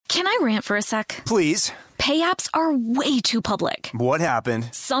Can I rant for a sec? Please. Pay apps are way too public. What happened?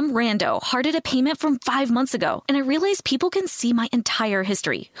 Some rando hearted a payment from 5 months ago, and I realized people can see my entire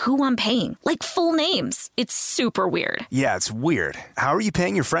history, who I'm paying, like full names. It's super weird. Yeah, it's weird. How are you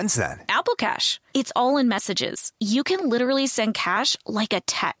paying your friends then? Apple Cash. It's all in messages. You can literally send cash like a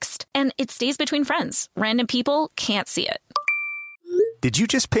text, and it stays between friends. Random people can't see it. Did you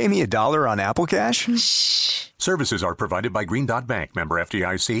just pay me $1 on Apple Cash? Shh. Services are provided by Green Dot Bank. Member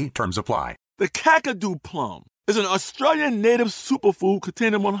FDIC. Terms apply. The Kakadu plum is an Australian native superfood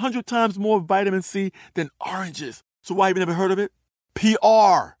containing 100 times more vitamin C than oranges. So why have you never heard of it?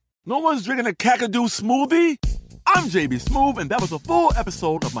 PR. No one's drinking a Kakadu smoothie? I'm JB Smooth, and that was a full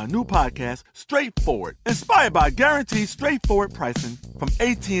episode of my new podcast, Straightforward, inspired by guaranteed straightforward pricing from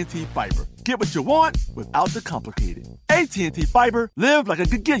AT&T Fiber. Get what you want without the complicated. AT&T Fiber, live like a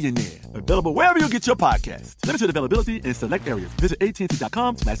gigillionaire. Available wherever you get your podcasts. Limited availability in select areas. Visit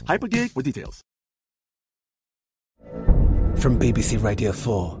AT&T.com/hypergig for details. From BBC Radio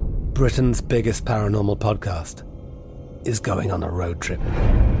 4, Britain's biggest paranormal podcast is going on a road trip.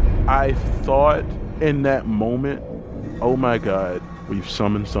 I thought in that moment, oh my God, we've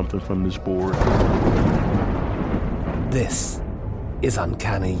summoned something from this board. This is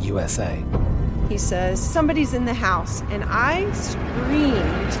Uncanny USA. He says, somebody's in the house, and I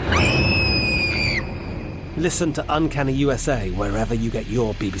screamed. Listen to Uncanny USA wherever you get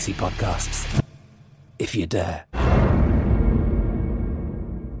your BBC podcasts, if you dare.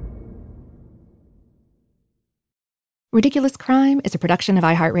 Ridiculous Crime is a production of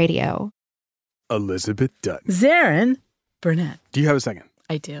iHeartRadio. Elizabeth Dutton. Zarin Burnett. Do you have a second?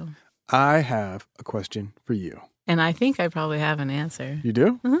 I do. I have a question for you. And I think I probably have an answer. You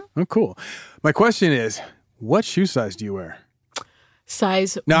do? Mm-hmm. Oh, cool. My question is, what shoe size do you wear?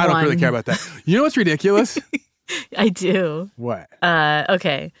 Size No, 1. I don't really care about that. You know what's ridiculous? I do. What?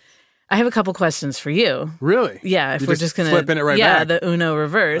 Okay. I have a couple questions for you. Really? Yeah, if You're we're just going to... flipping it right back. back. Yeah, the Uno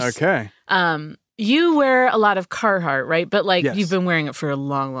reverse. Okay. You wear a lot of Carhartt, right? But Yes. you've been wearing it for a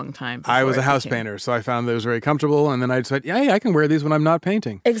long, long time. I was a house became- painter, so I found that it was very comfortable, and then I decided, yeah, I can wear these when I'm not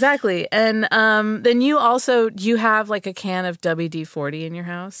painting. Exactly. And then you have like a can of WD-40 in your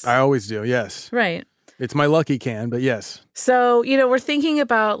house? I always do, yes. Right. It's my lucky can, but yes. So, we're thinking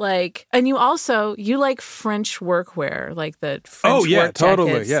about and you like French workwear, like the French work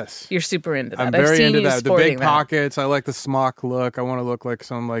totally, jackets. yes. You're super into that. I'm I've very seen into you that. The sporting big that. pockets. I like the smock look. I want to look like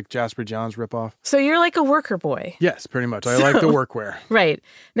some Jasper Johns ripoff. So you're like a worker boy. Yes, pretty much. I like the workwear. Right.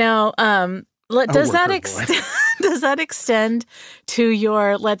 Now, does that extend to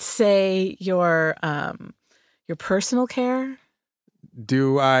your, let's say, your personal care?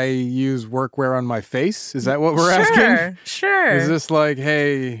 Do I use workwear on my face? Is that what we're asking? Sure. Is this like,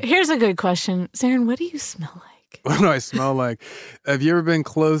 hey... Here's a good question. Zarin, what do you smell like? What do I smell like? Have you ever been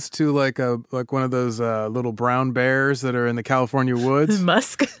close to like one of those little brown bears that are in the California woods?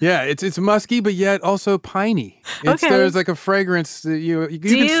 Musk? Yeah, it's musky, but yet also piney. Okay. There's like a fragrance that you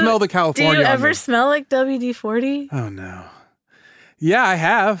can smell the California. Do you on ever me. smell like WD-40? Oh, no. Yeah, I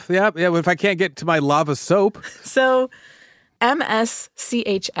have. Yeah, if I can't get to my lava soap. So...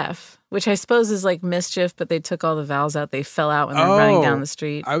 MSCHF, which I suppose is like mischief, but they took all the vowels out. They fell out when they're running down the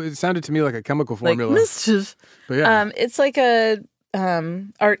street. It sounded to me like a chemical formula. Like mischief. But yeah. It's like a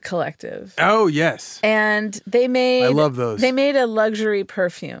art collective. Oh, yes. And they made... I love those. They made a luxury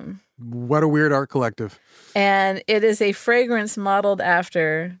perfume. What a weird art collective. And it is a fragrance modeled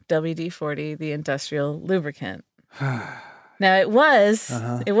after WD-40, the industrial lubricant. Now, it was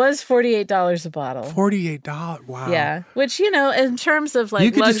 $48 a bottle. $48, wow. Yeah, which, in terms of you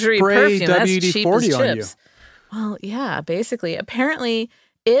could luxury just spray perfume, that's WD-40 cheap as on chips. Well, yeah, basically. Apparently,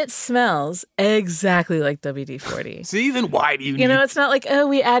 it smells exactly like WD-40. See, then why do you need... It's not like,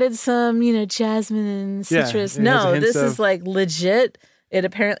 we added some, jasmine and citrus. Yeah, no, this is like legit.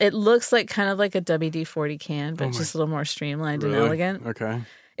 It looks like kind of like a WD-40 can, but just a little more streamlined and elegant. Okay.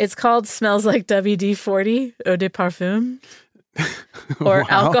 It's called Smells Like WD-40 Eau de Parfum. Or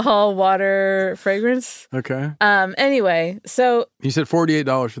alcohol water fragrance. Okay. Anyway, so... You said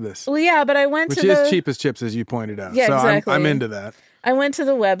 $48 for this. Well, yeah, but I went Which to is cheap as chips, as you pointed out. Yeah, so exactly. I'm into that. I went to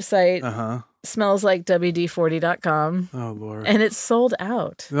the website, smellslikewd40.com. Oh, Lord. And it's sold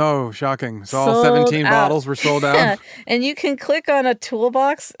out. Oh, shocking. So all 17 bottles were sold out? Yeah, and you can click on a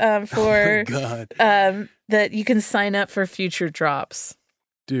toolbox for... Oh, God. that you can sign up for future drops.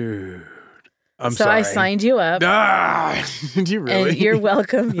 Dude. I'm sorry. I signed you up. Did you really? And you're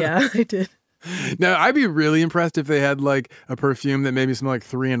welcome. Yeah, I did. Now, I'd be really impressed if they had like a perfume that made me smell like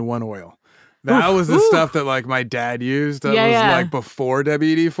 3-in-1 oil. That was the stuff that like my dad used. That was like before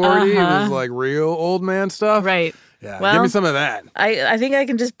WD-40. It was like real old man stuff. Right. Yeah, Well, give me some of that. I think I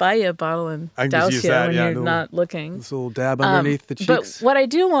can just buy you a bottle and I can douse just use you that, when yeah, you're not looking. This little dab underneath the cheeks. But what I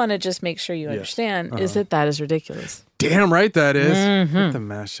do want to just make sure you understand is that is ridiculous. Damn right that is. Mm-hmm. With the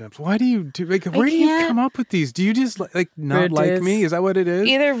mashups. Why do you do? Like, where do you come up with these? Do you just like not Rude like dudes. me? Is that what it is?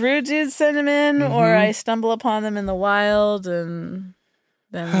 Either rude dudes send them in, or I stumble upon them in the wild, and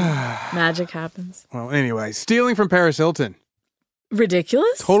then magic happens. Well, anyway, stealing from Paris Hilton.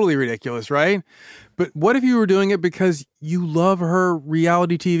 Ridiculous? Totally ridiculous, right? But what if you were doing it because you love her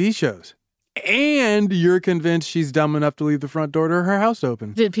reality TV shows? And you're convinced she's dumb enough to leave the front door to her house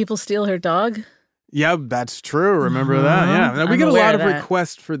open. Did people steal her dog? Yeah, that's true. Remember that? Yeah. Now, we I'm get a aware lot of of that.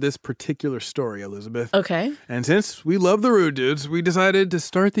 requests for this particular story, Elizabeth. Okay. And since we love the Rude Dudes, we decided to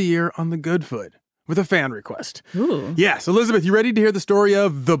start the year on the good foot with a fan request. Ooh. Yes, Elizabeth, you ready to hear the story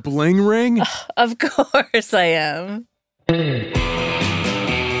of the Bling Ring? Of course I am.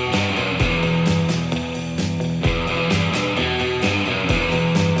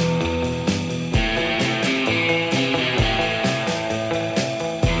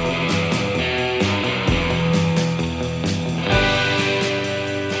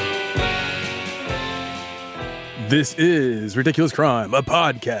 This is Ridiculous Crime, a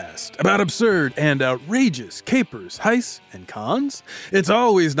podcast about absurd and outrageous capers, heists, and cons. It's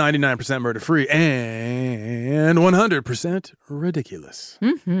always 99% murder-free and 100% ridiculous.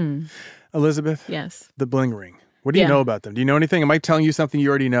 Mm-hmm. Elizabeth? Yes. The Bling Ring. What do you know about them? Do you know anything? Am I telling you something you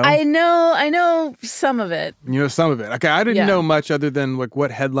already know? I know some of it. You know some of it. Okay, I didn't Yeah. know much other than like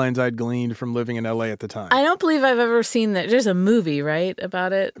what headlines I'd gleaned from living in LA at the time. I don't believe I've ever seen that. There's a movie, right,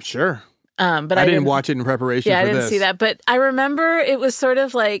 about it? Sure. But I didn't watch it in preparation for I this. didn't see that. But I remember it was sort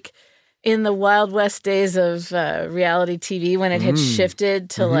of like in the Wild West days of reality TV when it had shifted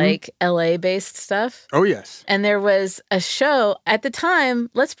to like LA-based stuff. Oh, yes. And there was a show at the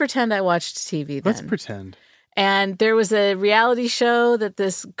time. Let's pretend I watched TV then. Let's pretend. And there was a reality show that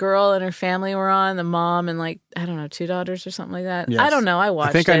this girl and her family were on, the mom and like, I don't know, 2 daughters or something like that. Yes. I don't know. I watched it.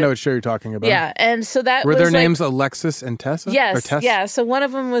 I think I know what show you're talking about. Yeah. And so that Were was their like, names Alexis and Tessa? Yes. Or Tess? Yeah. So one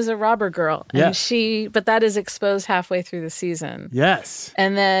of them was a robber girl. And Yes. but that is exposed halfway through the season. Yes.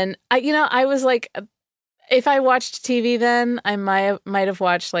 And then I was like, if I watched TV then, I might have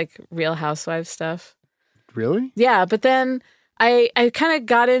watched like Real Housewives stuff. Really? Yeah. But then I kind of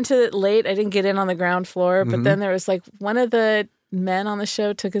got into it late. I didn't get in on the ground floor. But then there was like one of the men on the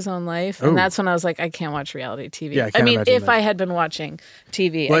show took his own life. And that's when I was like, I can't watch reality TV. Yeah, I can't mean, imagine if that. I had been watching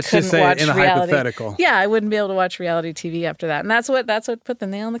TV, Let's I couldn't just say watch in a reality. hypothetical. Yeah, I wouldn't be able to watch reality TV after that. And that's what put the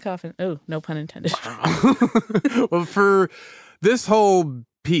nail in the coffin. Oh, no pun intended. Well, for this whole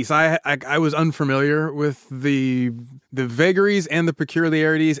piece, I was unfamiliar with the vagaries and the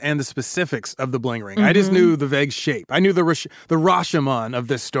peculiarities and the specifics of the Bling Ring. I just knew the vague shape. I knew the Rashomon of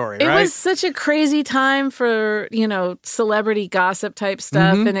this story, It right? was such a crazy time for, celebrity gossip type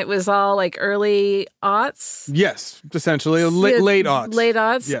stuff. And it was all like early aughts. Yes, essentially. Late aughts. Late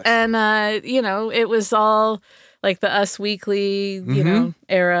aughts. Yes. And, it was all like the Us Weekly,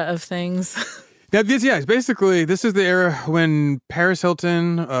 era of things. Now, this is the era when Paris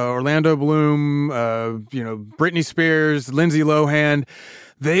Hilton, Orlando Bloom, Britney Spears, Lindsay Lohan,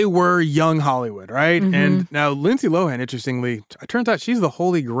 they were young Hollywood, right? And now Lindsay Lohan, interestingly, it turns out she's the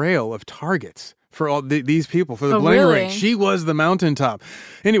holy grail of targets for all these people, for the Bling really? Ring. She was the mountaintop.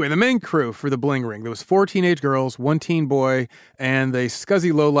 Anyway, the main crew for the Bling Ring, there was 4 teenage girls, 1 teen boy, and a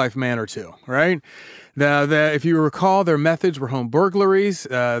scuzzy lowlife man or 2, right? If you recall, their methods were home burglaries.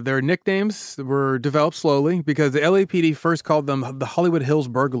 Their nicknames were developed slowly because the LAPD first called them the Hollywood Hills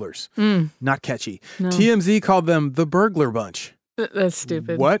Burglars. Not catchy. No. TMZ called them the Burglar Bunch. That's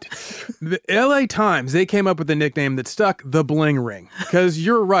stupid. What? The LA Times, they came up with a nickname that stuck, the Bling Ring. Because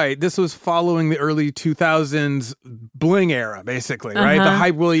you're right, this was following the early 2000s Bling era, basically, right? The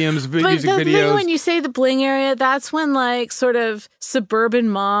Hype Williams music But the videos. thing when you say the Bling area, that's when like sort of suburban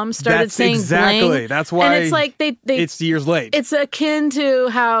moms started saying exactly. Bling. That's why and it's like they it's years late. It's akin to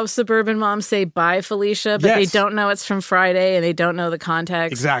how suburban moms say bye Felicia, but they don't know it's from Friday and they don't know the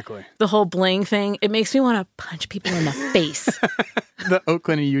context. Exactly. The whole Bling thing, it makes me want to punch people in the face. The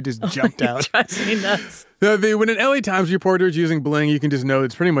Oakland and you just jumped out. It drives me nuts. When an LA Times reporter is using Bling, you can just know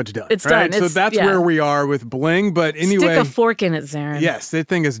it's pretty much done. It's right? done. So that's where we are with Bling. But anyway, stick a fork in it, Zarin. Yes, that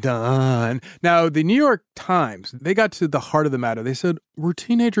thing is done. Now, the New York Times, they got to the heart of the matter. They said, were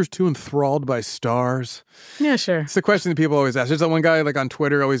teenagers too enthralled by stars? Yeah, sure. It's the question that people always ask. There's that one guy like on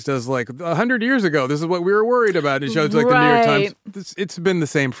Twitter always does like 100 years ago, this is what we were worried about. It shows like the New York Times. It's been the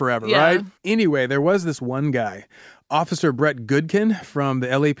same forever, right? Anyway, there was this one guy, Officer Brett Goodkin. Gilligan from the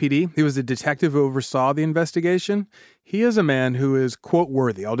LAPD. He was the detective who oversaw the investigation. He is a man who is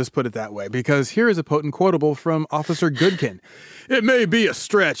quote-worthy, I'll just put it that way, because here is a potent quotable from Officer Goodkin. It may be a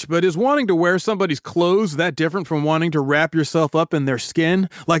stretch, but is wanting to wear somebody's clothes that different from wanting to wrap yourself up in their skin,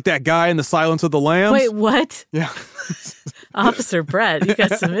 like that guy in The Silence of the Lambs? Wait, what? Yeah. Officer Brett, you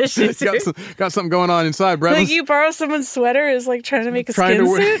got some issues here. Got something going on inside, Brett. Like you borrow someone's sweater is like trying to make a skin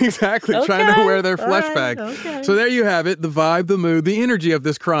suit? Exactly, Okay. trying to wear their flesh All bag. right, okay. So there you have it, the vibe, the mood, the energy of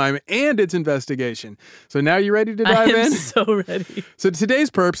this crime and its investigation. So now you ready to dive in? I am so ready. So today's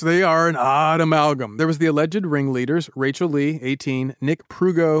perps, they are an odd amalgam. There was the alleged ringleaders, Rachel Lee, 18, Nick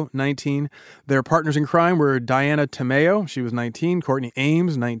Prugo, 19. Their partners in crime were Diana Tomeo, she was 19, Courtney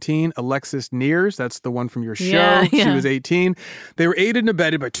Ames, 19, Alexis Neers, that's the one from your show, she was 18. They were aided and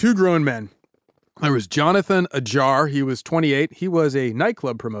abetted by two grown men. There was Jonathan Ajar, he was 28, he was a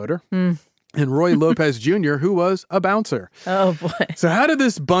nightclub promoter. And Roy Lopez Jr., who was a bouncer. Oh, boy. So how did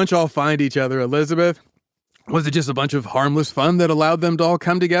this bunch all find each other, Elizabeth? Was it just a bunch of harmless fun that allowed them to all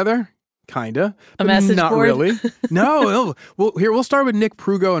come together? Kinda. A message not board? really. No. Well, here, we'll start with Nick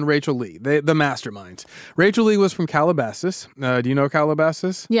Prugo and Rachel Lee, the masterminds. Rachel Lee was from Calabasas. Do you know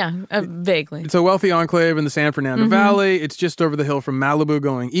Calabasas? Yeah, vaguely. It's a wealthy enclave in the San Fernando Valley. It's just over the hill from Malibu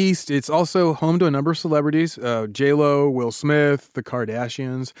going east. It's also home to a number of celebrities. J-Lo, Will Smith, the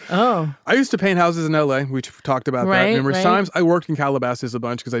Kardashians. Oh. I used to paint houses in L.A. We talked about that numerous times. I worked in Calabasas a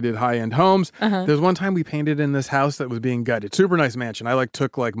bunch because I did high-end homes. There's one time we painted in this house that was being gutted. Super nice mansion. I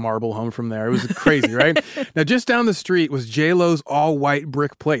took marble home from there. It was crazy, right? Now, just down the street was J-Lo's all-white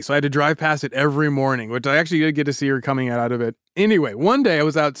brick place. So I had to drive past it every morning, which I actually did get to see her coming out of it. Anyway, one day I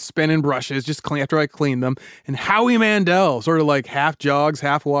was out spinning brushes just after I cleaned them, and Howie Mandel sort of half jogs,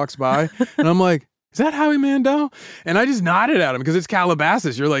 half walks by, and I'm like, is that Howie Mandel? And I just nodded at him because it's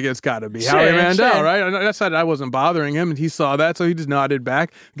Calabasas. You're like, it's got to be Howie Mandel, right? And I said I wasn't bothering him, and he saw that, so he just nodded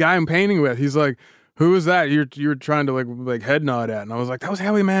back. The guy I'm painting with, he's like, who was that you're trying to head nod at? And I was like, that was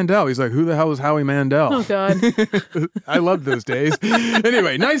Howie Mandel. He's like, who the hell was Howie Mandel? Oh, God. I loved those days.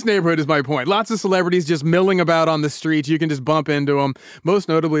 Anyway, nice neighborhood is my point. Lots of celebrities just milling about on the streets. You can just bump into them. Most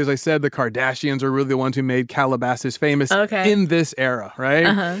notably, as I said, the Kardashians are really the ones who made Calabasas famous in this era,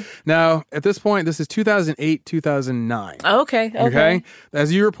 right? Now, at this point, this is 2008, 2009. Okay.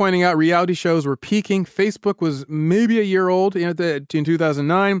 As you were pointing out, reality shows were peaking. Facebook was maybe a year old in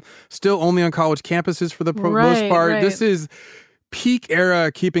 2009, still only on college campuses for the most part. Right. This is peak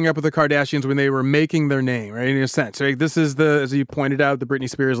era Keeping Up with the Kardashians when they were making their name, right? In a sense, right? This is as you pointed out, the Britney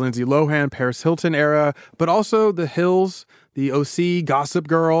Spears, Lindsay Lohan, Paris Hilton era, but also The Hills, the OC, Gossip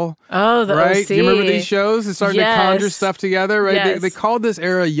Girl. Oh, the right? OC. Do you remember these shows? It's starting to conjure stuff together, right? Yes. They called this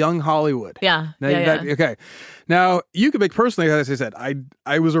era Young Hollywood. Yeah. Okay. Now, you could personally, as I said,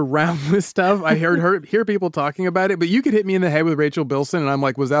 I was around this stuff. I hear people talking about it, but you could hit me in the head with Rachel Bilson, and I'm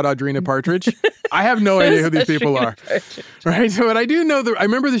like, was that Audrina Partridge? I have no idea who these people are. Right? So, but I do know I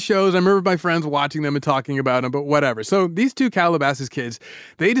remember the shows. I remember my friends watching them and talking about them, but whatever. So these two Calabasas kids,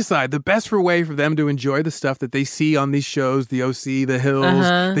 they decide the best way for them to enjoy the stuff that they see on these shows, the OC, the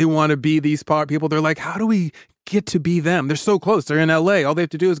Hills, they want to be these people. They're like, how do we get to be them? They're so close. They're in LA. All they have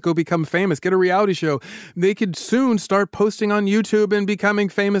to do is go become famous, get a reality show. They could soon start posting on YouTube and becoming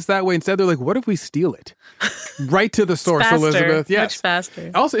famous that way. Instead, they're like, what if we steal it? Right to the source, faster, Elizabeth. Yes. Much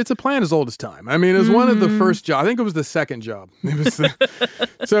faster. Also, it's a plan as old as time. I mean, it was one of the first jobs. I think it was the second job. It was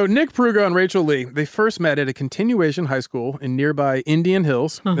so Nick Prugo and Rachel Lee, they first met at a continuation high school in nearby Indian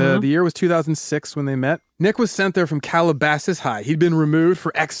Hills. The year was 2006 when they met. Nick was sent there from Calabasas High. He'd been removed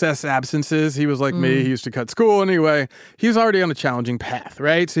for excess absences. He was like me. He used to cut school anyway. He was already on a challenging path,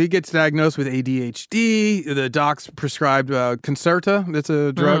 right? So he gets diagnosed with ADHD. The docs prescribed Concerta. That's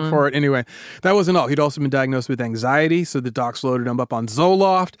a drug for it. Anyway, that wasn't all. He'd also been diagnosed with anxiety. So the docs loaded him up on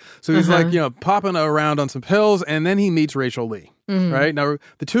Zoloft. So he's popping around on some pills. And then he meets Rachel Lee, right? Now,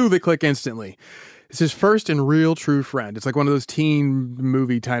 the two, they click instantly. It's his first and real true friend. It's like one of those teen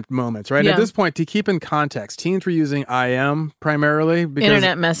movie type moments, right? Yeah. At this point, to keep in context, teens were using IM primarily. Because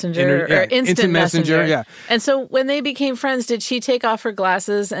Internet Messenger or Instant Messenger. Yeah. And so when they became friends, did she take off her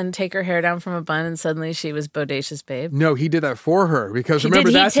glasses and take her hair down from a bun and suddenly she was Bodacious Babe? No, he did that for her because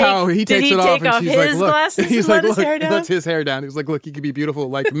remember, that's how he takes it off. And she's like, look. He's like, look, that's his hair down. He's like, look, he could be beautiful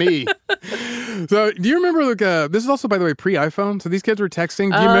like me. So do you remember, this is also, by the way, pre-iPhone. So these kids were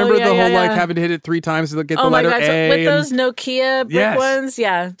texting. Do you remember the whole having to hit it 3 times to get the letter A? So with those Nokia brick ones,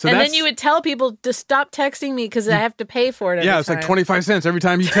 yeah. So and then you would tell people to stop texting me because I have to pay for it every time. It's like 25 cents every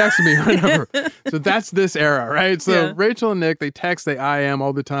time you text me or whatever. So that's this era, right? So Rachel and Nick, they text, they IM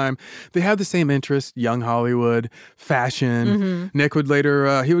all the time. They have the same interests, young Hollywood, fashion. Nick would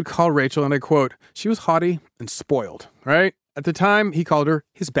later, he would call Rachel, and I quote, she was haughty and spoiled, right? At the time, he called her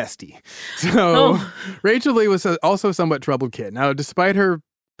his bestie. So Rachel Lee was also a somewhat troubled kid. Now, despite her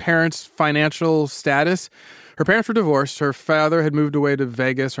parents' financial status, her parents were divorced. Her father had moved away to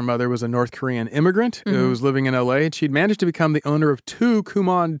Vegas. Her mother was a North Korean immigrant who was living in L.A. And she'd managed to become the owner of 2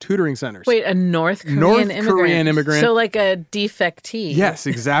 Kumon tutoring centers. Wait, a North Korean immigrant? So like a defectee. Yes,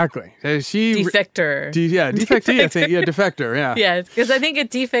 exactly. Defector. Defectee, I think. Yeah, defector, yeah. Yeah, because I think a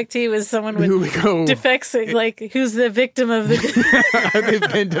defectee was someone with defects, like who's the victim of the...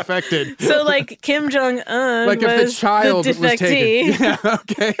 They've been defected. So like Kim Jong-un like was if the child the defectee. Was taken. Yeah,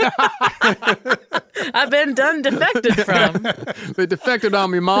 okay. I've been done defected from. They defected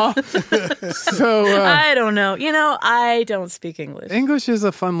on me, Ma. So I don't know. I don't speak English. English is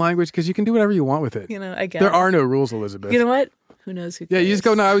a fun language because you can do whatever you want with it. I guess. There are no rules, Elizabeth. You know what? Who knows who cares? Yeah, you just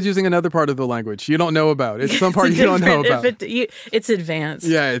go, no, I was using another part of the language you don't know about. It's some part you don't know about. It's advanced.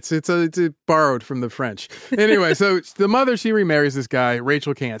 Yeah, it's borrowed from the French. Anyway, so the mother, she remarries this guy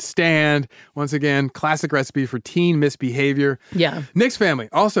Rachel can't stand. Once again, classic recipe for teen misbehavior. Yeah. Nick's family,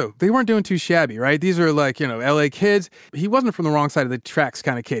 also, they weren't doing too shabby, right? These are like, LA kids. He wasn't from the wrong side of the tracks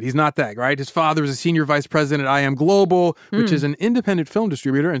kind of kid. He's not that, right? His father was a senior vice president at I Am Global, which is an independent film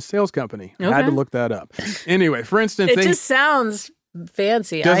distributor and sales company. I had to look that up. Anyway, for instance... It just sounds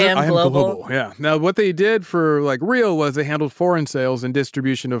fancy. I Am Global. Yeah. Now, what they did for like real was they handled foreign sales and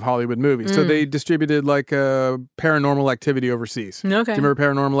distribution of Hollywood movies. So they distributed like Paranormal Activity overseas. Okay. Do you remember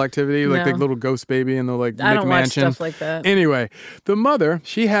Paranormal Activity? Like the little ghost baby and the like I don't watch mansion. Stuff like that. Anyway, the mother,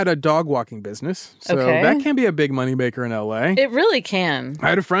 she had a dog walking business. So that can be a big moneymaker in LA. It really can. I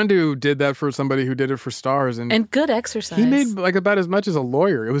had a friend who did that for somebody who did it for stars. And good exercise. He made like about as much as a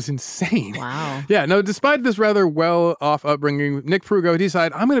lawyer. It was insane. Wow. Yeah. No, despite this rather well-off upbringing, Nick Prugo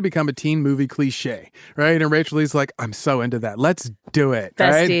decided, I'm going to become a teen movie cliche, right? And Rachel Lee's like, I'm so into that. Let's do it.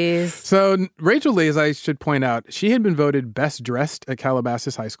 Besties. Right? So Rachel Lee, as I should point out, she had been voted best dressed at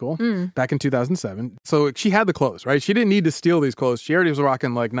Calabasas High School back in 2007. So she had the clothes, right? She didn't need to steal these clothes. She already was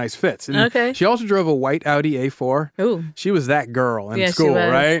rocking like nice fits. And she also drove a white Audi A4. Ooh. She was that girl in school,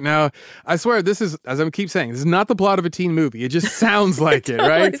 right? Now, I swear this is, as I keep saying, this is not the plot of a teen movie. It just sounds like it,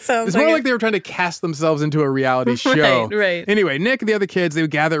 right? It's more like they were trying to cast themselves into a reality show. Right. Anyway, Nick and the other kids, they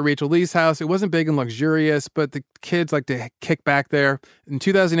would gather at Rachel Lee's house. It wasn't big and luxurious, but the kids like to kick back there. In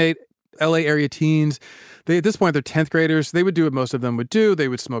 2008, LA area teens, at this point, they're 10th graders. They would do what most of them would do. They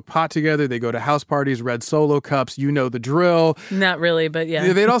would smoke pot together. They go to house parties, red Solo cups. You know the drill. Not really, but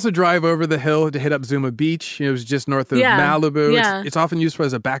yeah. They'd also drive over the hill to hit up Zuma Beach. It was just north of Malibu. Yeah. It's often used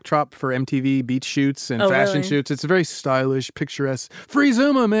as a backdrop for MTV beach shoots and fashion shoots. It's very stylish, picturesque. Free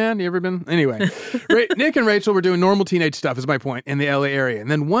Zuma, man. You ever been? Anyway, Nick and Rachel were doing normal teenage stuff, is my point, in the LA area. And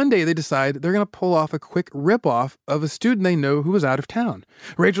then one day they decide they're going to pull off a quick ripoff of a student they know who was out of town.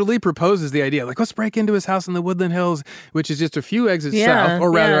 Rachel Lee proposes the idea, like, let's break into his house in the Woodland Hills, which is just a few exits south,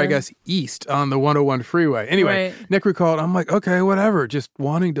 or rather, I guess, east on the 101 freeway. Anyway, Nick recalled, I'm like, okay, whatever, just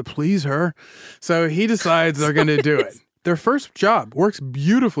wanting to please her. So he decides they're going to do it. Their first job works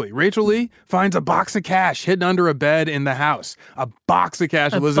beautifully. Rachel Lee finds a box of cash hidden under a bed in the house. A box of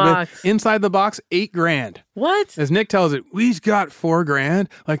cash, Elizabeth. Box. Inside the box, $8,000. What? As Nick tells it, we've got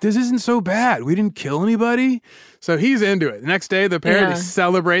 $4,000. Like, this isn't so bad. We didn't kill anybody. So he's into it. The next day, the pair, they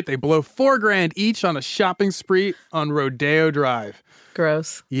celebrate. They blow $4,000 each on a shopping spree on Rodeo Drive.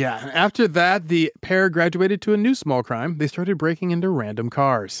 Gross. Yeah. After that, the pair graduated to a new small crime. They started breaking into random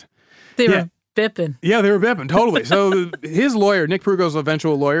cars. They were bipping. Yeah, they were bipping, totally. So his lawyer, Nick Prugo's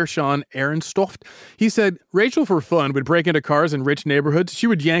eventual lawyer, Sean Ehrenstoft, he said Rachel, for fun, would break into cars in rich neighborhoods. She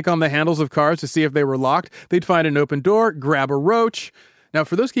would yank on the handles of cars to see if they were locked. They'd find an open door, grab a roach. Now,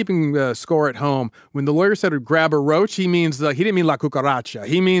 for those keeping score at home, when the lawyer said grab a roach, he means he didn't mean la cucaracha.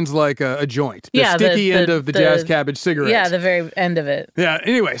 He means like a joint. The sticky end of the Jazz Cabbage cigarette. Yeah, the very end of it. Yeah,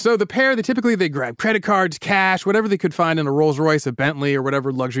 anyway, so the pair, they grab credit cards, cash, whatever they could find in a Rolls Royce, a Bentley, or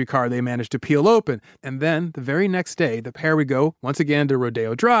whatever luxury car they managed to peel open. And then the very next day, the pair would go once again to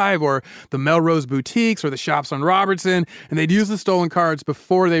Rodeo Drive or the Melrose Boutiques or the shops on Robertson, and they'd use the stolen cards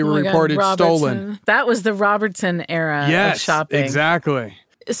before they were reported stolen. That was the Robertson era of shopping. Yes, exactly.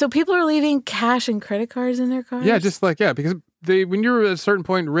 So people are leaving cash and credit cards in their cars? Yeah, just because when you're at a certain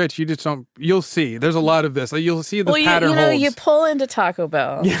point rich, you just don't, you'll see. There's a lot of this. Like, you'll see the pattern holds. You pull into Taco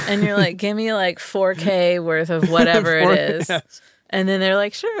Bell and you're like, give me like $4,000 worth of whatever it is. Yes. And then they're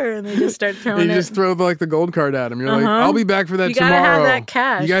like, sure. And they just start throwing You just throw the gold card at them. You're like, I'll be back for that tomorrow. You gotta have that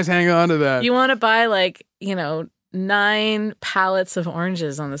cash. You guys hang on to that. You want to buy 9 pallets of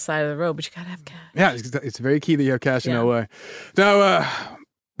oranges on the side of the road, but you gotta have cash. Yeah, it's very key that you have cash in LA. Now,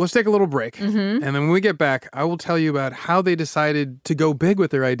 let's take a little break. And then when we get back, I will tell you about how they decided to go big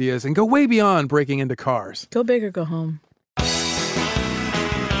with their ideas and go way beyond breaking into cars. Go big or go home.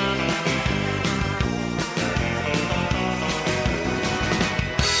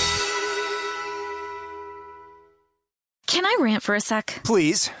 rant for a sec?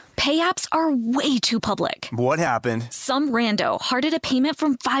 Please. Pay apps are way too public. What happened? Some rando hearted a payment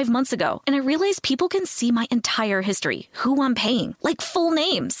from 5 months ago, and I realized people can see my entire history, who I'm paying, like full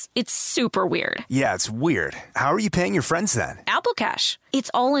names. It's super weird. Yeah, it's weird. How are you paying your friends then? Apple Cash. It's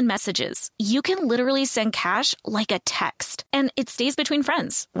all in messages. You can literally send cash like a text, and it stays between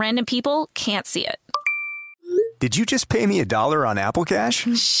friends. Random people can't see it. Did you just pay me $1 on Apple Cash?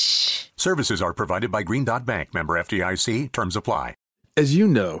 Shh. Services are provided by Green Dot Bank. Member FDIC. Terms apply. As you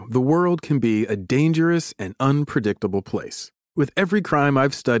know, the world can be a dangerous and unpredictable place. With every crime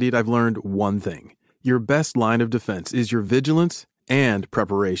I've studied, I've learned one thing. Your best line of defense is your vigilance and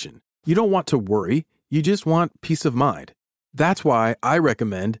preparation. You don't want to worry, you just want peace of mind. That's why I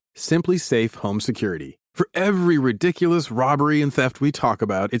recommend Simply Safe Home Security. For every ridiculous robbery and theft we talk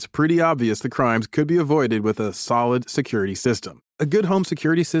about, it's pretty obvious the crimes could be avoided with a solid security system. A good home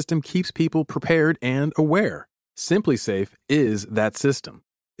security system keeps people prepared and aware. Simply Safe is that system.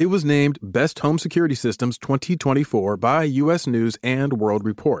 It was named Best Home Security Systems 2024 by U.S. News and World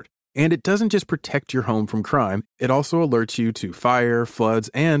Report. And it doesn't just protect your home from crime, it also alerts you to fire, floods,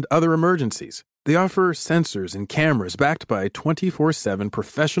 and other emergencies. They offer sensors and cameras backed by 24/7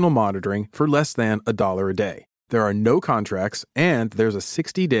 professional monitoring for less than $1 a day. There are no contracts, and there's a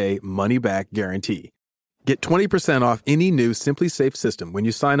 60-day money-back guarantee. Get 20% off any new Simply Safe system when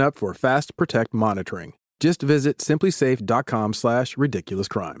you sign up for Fast Protect monitoring. Just visit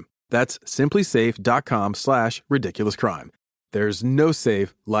simplysafe.com/ridiculouscrime. That's simplysafe.com/ridiculouscrime. There's no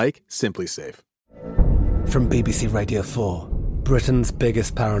safe like Simply Safe. From BBC Radio 4, Britain's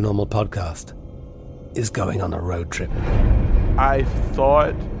biggest paranormal podcast is going on a road trip. I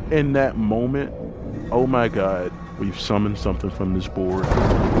thought in that moment, oh my God, we've summoned something from this board.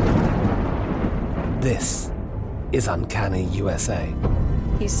 This is Uncanny USA.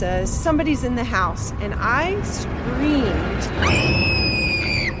 He says, somebody's in the house, and I screamed.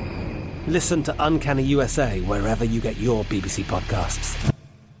 Listen to Uncanny USA wherever you get your BBC podcasts,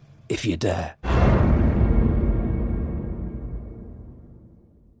 if you dare.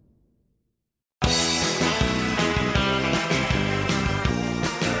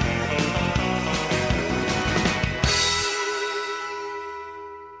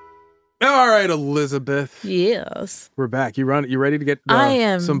 All right, Elizabeth. Yes. We're back. You ready to get I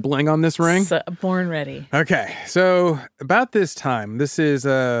am some bling on this ring? Born ready. Okay. So about this time, this is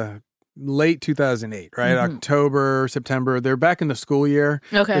late 2008, right? Mm-hmm. October, September. They're back in the school year.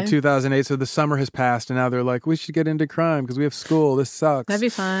 Okay. 2008. So the summer has passed, and now they're like, we should get into crime because we have school. This sucks. That'd be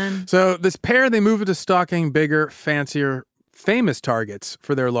fun. So this pair, they move into stalking bigger, fancier, famous targets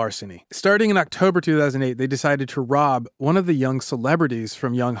for their larceny. Starting in October 2008, they decided to rob one of the young celebrities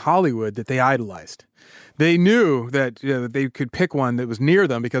from young Hollywood that they idolized. They knew that they could pick one that was near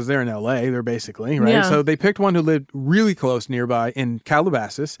them because they're in L.A., they're basically, right? Yeah. So they picked one who lived really close nearby in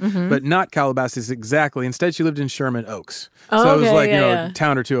Calabasas, but not Calabasas exactly. Instead, she lived in Sherman Oaks. Oh, so it was okay, like, yeah. a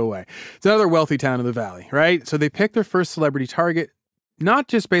town or two away. It's another wealthy town in the valley, right? So they picked their first celebrity target, not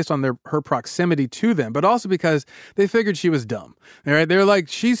just based on her proximity to them, but also because they figured she was dumb. All right, they're like,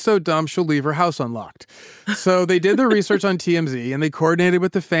 she's so dumb, she'll leave her house unlocked. So they did their research on TMZ, and they coordinated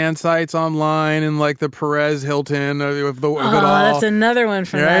with the fan sites online and like the Perez Hilton of it all. That's another one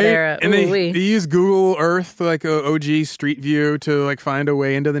from that era. And they used Google Earth, like OG Street View, to like find a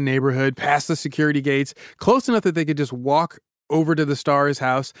way into the neighborhood, past the security gates, close enough that they could just walk over to the star's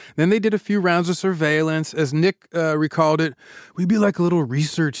house. Then they did a few rounds of surveillance. As Nick recalled it, we'd be like a little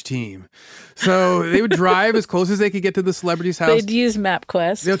research team. So they would drive as close as they could get to the celebrity's house. They'd use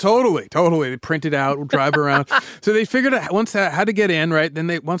MapQuest. Yeah, totally. They print it out, drive around. So they figured out how to get in, right?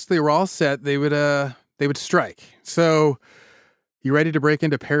 Then once they were all set, they would strike. So you ready to break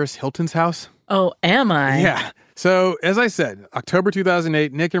into Paris Hilton's house? Oh, am I? Yeah. So, as I said, October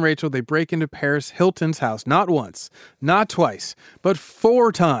 2008, Nick and Rachel, they break into Paris Hilton's house. Not once, not twice, but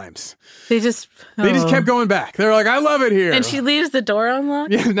 4 times. They just kept going back. They're like, I love it here. And she leaves the door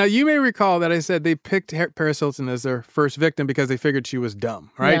unlocked? Yeah. Now, you may recall that I said they picked Paris Hilton as their first victim because they figured she was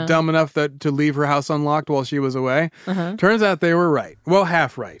dumb, right? Yeah. Dumb enough to leave her house unlocked while she was away. Turns out they were right. Well,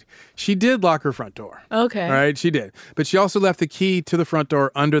 half right. She did lock her front door. Okay. Right? She did. But she also left the key to the front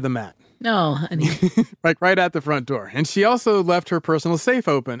door under the mat. No, honey. Like right at the front door. And she also left her personal safe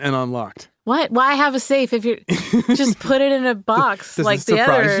open and unlocked. What? Why have a safe if you just put it in a box Does like it the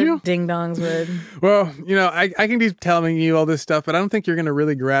surprise other you? ding-dongs would? Well, I can keep telling you all this stuff, but I don't think you're going to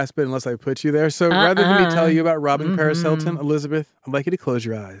really grasp it unless I put you there. So rather than me tell you about robbing Paris Hilton, Elizabeth, I'd like you to close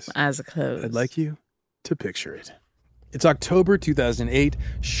your eyes. Eyes are closed. I'd like you to picture it. It's October 2008,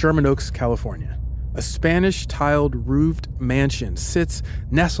 Sherman Oaks, California. A Spanish-tiled roofed mansion sits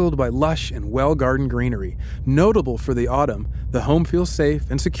nestled by lush and well-gardened greenery. Notable for the autumn, the home feels safe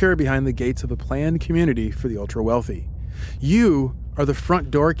and secure behind the gates of a planned community for the ultra-wealthy. You are the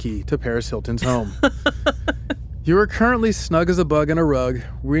front door key to Paris Hilton's home. You are currently snug as a bug in a rug,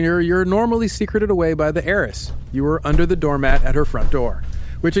 where you're normally secreted away by the heiress. You are under the doormat at her front door,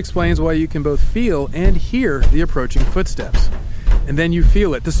 which explains why you can both feel and hear the approaching footsteps. And then you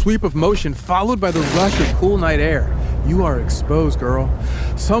feel it, the sweep of motion followed by the rush of cool night air. You are exposed, girl.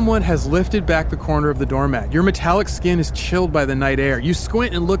 Someone has lifted back the corner of the doormat. Your metallic skin is chilled by the night air. You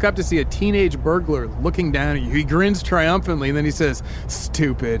squint and look up to see a teenage burglar looking down at you. He grins triumphantly and then he says,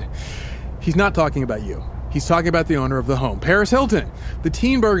 "Stupid." He's not talking about you. He's talking about the owner of the home, Paris Hilton. The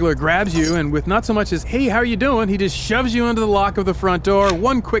teen burglar grabs you and with not so much as, "Hey, how are you doing?" he just shoves you into the lock of the front door.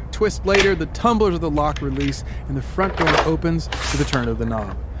 One quick twist later, the tumblers of the lock release and the front door opens to the turn of the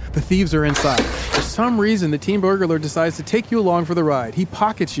knob. The thieves are inside. For some reason, the teen burglar decides to take you along for the ride. He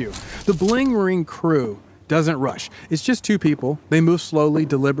pockets you. The Bling Ring crew doesn't rush. It's just two people. They move slowly,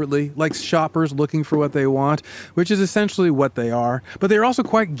 deliberately, like shoppers looking for what they want, which is essentially what they are. But they're also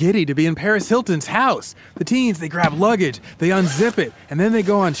quite giddy to be in Paris Hilton's house. The teens, they grab luggage, they unzip it, and then they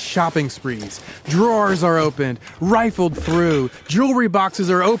go on shopping sprees. Drawers are opened, rifled through. Jewelry boxes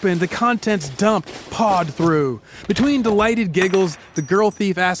are opened, the contents dumped, pawed through. Between delighted giggles, the girl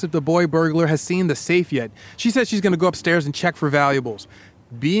thief asks if the boy burglar has seen the safe yet. She says she's going to go upstairs and check for valuables.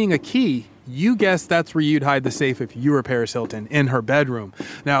 Being a key, you guess that's where you'd hide the safe if you were Paris Hilton, in her bedroom.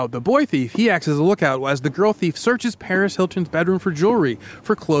 Now, the boy thief, he acts as a lookout as the girl thief searches Paris Hilton's bedroom for jewelry,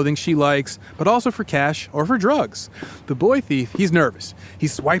 for clothing she likes, but also for cash or for drugs. The boy thief, he's nervous. He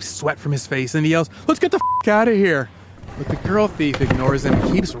swipes sweat from his face and he yells, "Let's get the out of here." But the girl thief ignores him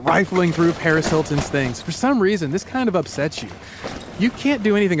and keeps rifling through Paris Hilton's things. For some reason, this kind of upsets you. You can't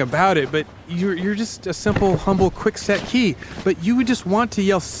do anything about it, but you're just a simple, humble, quick-set key. But you would just want to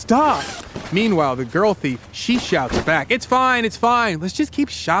yell, "Stop!" Meanwhile, the girl thief, she shouts back, it's fine, let's just keep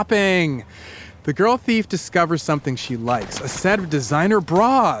shopping." The girl thief discovers something she likes, a set of designer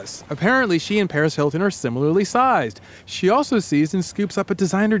bras. Apparently, she and Paris Hilton are similarly sized. She also sees and scoops up a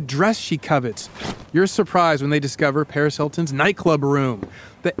designer dress she covets. You're surprised when they discover Paris Hilton's nightclub room.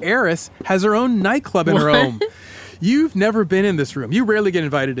 The heiress has her own nightclub in her home. You've never been in this room. You rarely get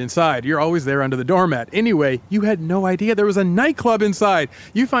invited inside. You're always there under the doormat. Anyway, you had no idea there was a nightclub inside.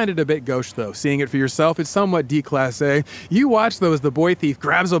 You find it a bit gauche, though. Seeing it for yourself, it's somewhat déclassé. You watch, though, as the boy thief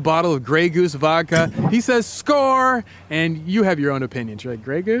grabs a bottle of Grey Goose vodka. He says, "Score!" And you have your own opinions, right?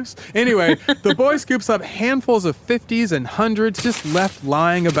 Grey Goose? Anyway, the boy scoops up handfuls of 50s and 100s just left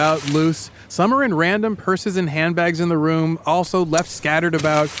lying about loose. Some are in random purses and handbags in the room, also left scattered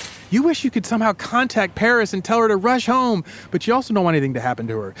about. You wish you could somehow contact Paris and tell her to rush home, but you also don't want anything to happen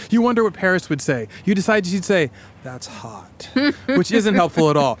to her. You wonder what Paris would say. You decide she'd say, "That's hot," which isn't helpful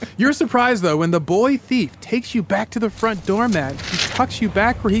at all. You're surprised, though, when the boy thief takes you back to the front doormat. He tucks you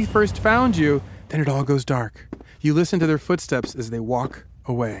back where he first found you. Then it all goes dark. You listen to their footsteps as they walk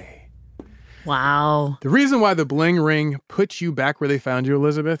away. Wow. The reason why the Bling Ring put you back where they found you,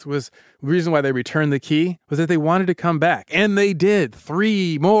 Elizabeth, was the reason why they returned the key was that they wanted to come back. And they did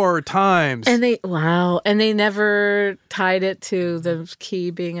 3 more times. And they never tied it to the key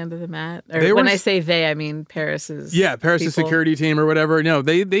being under the mat. Or when I say they, I mean Paris's Paris's people. Security team or whatever. No,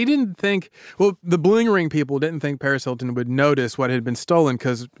 they didn't think, the Bling Ring people didn't think Paris Hilton would notice what had been stolen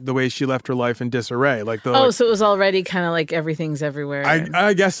because the way she left her life in disarray. So it was already kind of like everything's everywhere.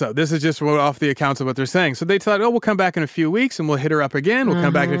 I guess so. This is just off the accounts of what they're saying. So they thought, we'll come back in a few weeks and we'll hit her up again. We'll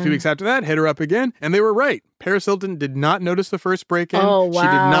come back in a few weeks after that, hit her up again. And they were right. Paris Hilton did not notice the first break-in. Oh, wow. She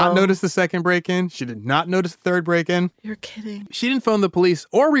did not notice the second break-in. She did not notice the third break-in. You're kidding. She didn't phone the police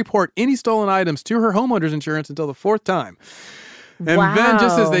or report any stolen items to her homeowner's insurance until the 4th time. And then,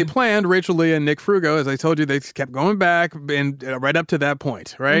 just as they planned, Rachel Leah and Nick Frugo, as I told you, they kept going back and right up to that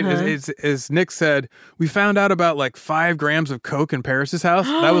point, right? As Nick said, we found out about 5 grams of coke in Paris's house.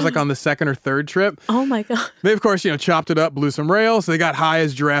 That was on the 2nd or 3rd trip. Oh my God. They, of course, chopped it up, blew some rails. They got high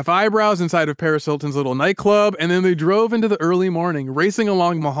as giraffe eyebrows inside of Paris Hilton's little nightclub. And then they drove into the early morning, racing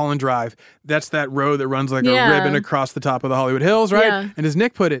along Mulholland Drive. That's that road that runs like a ribbon across the top of the Hollywood Hills, right? Yeah. And as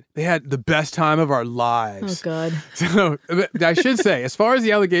Nick put it, they had the best time of our lives. Oh, God. So I should say, as far as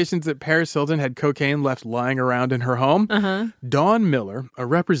the allegations that Paris Hilton had cocaine left lying around in her home, Dawn Miller, a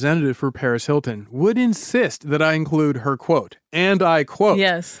representative for Paris Hilton, would insist that I include her quote. And I quote,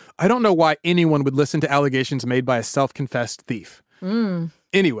 "Yes, I don't know why anyone would listen to allegations made by a self-confessed thief."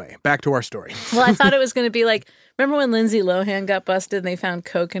 Anyway, back to our story. Well, I thought it was going to be Remember when Lindsay Lohan got busted and they found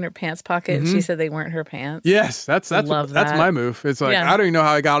Coke in her pants pocket and she said they weren't her pants? Yes, that's my move. It's like, I don't even know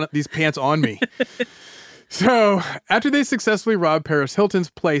how I got these pants on me. So, after they successfully robbed Paris Hilton's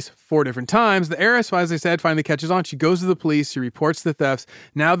place 4 different times, the heiress, as I said, finally catches on. She goes to the police. She reports the thefts.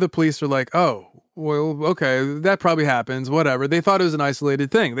 Now the police are like, oh, well, okay, that probably happens, whatever. They thought it was an isolated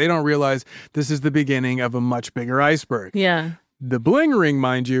thing. They don't realize this is the beginning of a much bigger iceberg. Yeah. The Bling ring,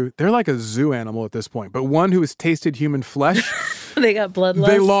 mind you, they're like a zoo animal at this point, but one who has tasted human flesh. They got bloodlust.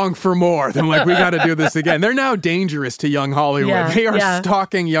 They long for more. They're like, we got to do this again. They're now dangerous to young Hollywood. Yeah, they are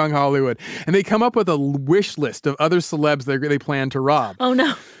stalking young Hollywood. And they come up with a wish list of other celebs they plan to rob. Oh,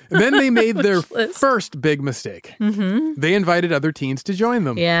 no. And then they made their first big mistake. Mm-hmm. They invited other teens to join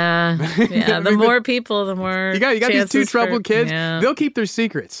them. Yeah. The more people, the more you got these 2 troubled kids. Yeah. They'll keep their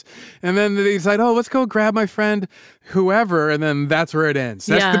secrets. And then they decide, let's go grab my friend whoever, and then that's where it ends.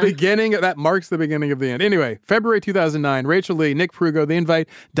 That's the beginning. That marks the beginning of the end. Anyway, February 2009, Rachel Lee, Nick Prugo, they invite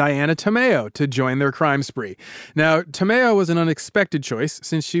Diana Tomeo to join their crime spree. Now, Tomeo was an unexpected choice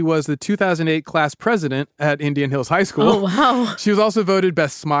since she was the 2008 class president at Indian Hills High School. Oh, wow. She was also voted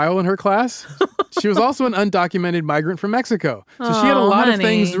best smile in her class. She was also an undocumented migrant from Mexico. So she had a lot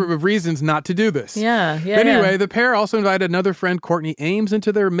of reasons not to do this. Anyway, the pair also invited another friend, Courtney Ames,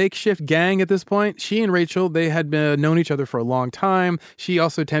 into their makeshift gang at this point. She and Rachel, they had known each other for a long time. She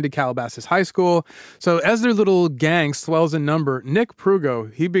also attended Calabasas High School. So as their little gang swells in number, Nick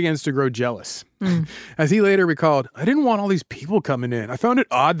Prugo, he begins to grow jealous. As he later recalled, I didn't want all these people coming in. I found it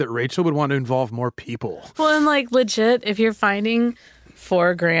odd that Rachel would want to involve more people. Well, and like legit, if you're finding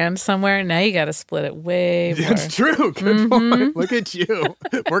 $4,000 somewhere, now you got to split it way more. That's true. Good point. Look at you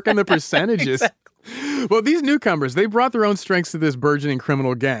working the percentages. Exactly. Well, these newcomers, they brought their own strengths to this burgeoning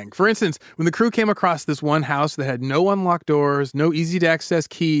criminal gang. For instance, when the crew came across this one house that had no unlocked doors, no easy-to-access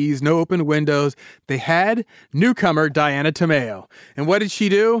keys, no open windows, they had newcomer Diana Tomeo. And what did she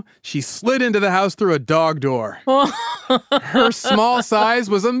do? She slid into the house through a dog door. Her small size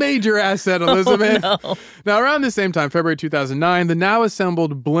was a major asset, Elizabeth. Oh, no. Now, around the same time, February 2009, the now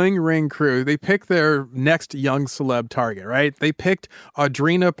assembled Bling Ring crew, they picked their next young celeb target, right? They picked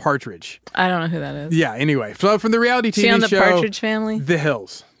Audrina Partridge. I don't know who that is. Yeah, anyway. So from the reality TV show... She on the Partridge Family? The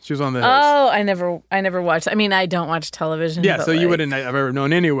Hills. She was on The Hills. Oh, I never watched. I mean, I don't watch television. Yeah, so you wouldn't have ever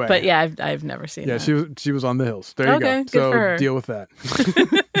known anyway. But yeah, I've never seen that. Yeah, she was on The Hills. There you go. Good for her. Deal with that.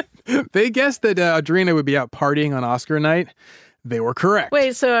 They guessed that Audrina would be out partying on Oscar night. They were correct.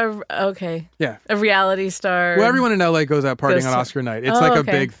 Wait, so, okay. Yeah. A reality star. Well, everyone in LA goes out partying on Oscar night. It's a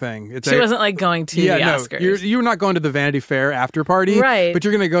big thing. She wasn't like going to the Oscars. You're not going to the Vanity Fair after party. Right. But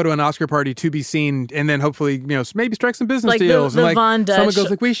you're going to go to an Oscar party to be seen and then hopefully, maybe strike some business deals. The and Von Dutch. Someone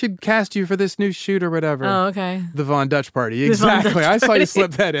goes like, we should cast you for this new shoot or whatever. Oh, okay. The Von Dutch party. Exactly. I saw you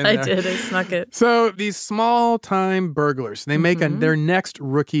slip that in there. I did. I snuck it. So these small-time burglars, they make their next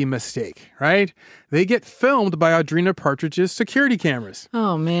rookie mistake, right? They get filmed by Audrina Partridge's security cameras.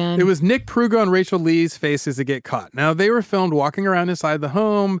 Oh, man. It was Nick Prugo and Rachel Lee's faces that get caught. Now, they were filmed walking around inside the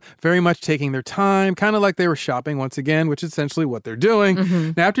home, very much taking their time, kind of like they were shopping once again, which is essentially what they're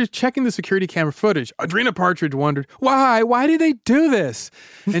doing. Now, after checking the security camera footage, Audrina Partridge wondered, why? Why did they do this?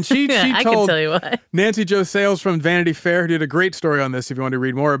 And she I told can tell you why. Nancy Jo Sales from Vanity Fair, who did a great story on this if you want to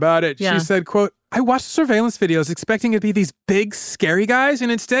read more about it. Yeah. She said, quote, I watched surveillance videos expecting it to be these big, scary guys, and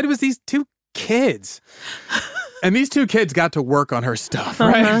instead it was these 2 kids. And these 2 kids got to work on her stuff,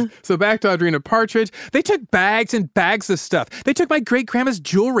 right? So back to Audrina Partridge. They took bags and bags of stuff. They took my great-grandma's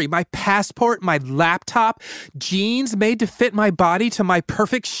jewelry, my passport, my laptop, jeans made to fit my body to my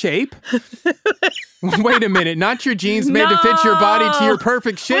perfect shape. Wait a minute. Not your jeans made to fit your body to your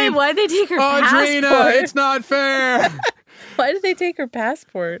perfect shape. Wait, why'd they take her passport? Audrina, it's not fair. Why did they take her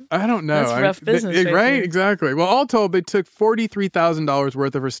passport? I don't know. That's rough business. Right? Exactly. Well, all told, they took $43,000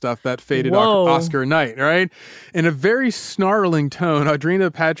 worth of her stuff that faded Oscar night, right? In a very snarling tone,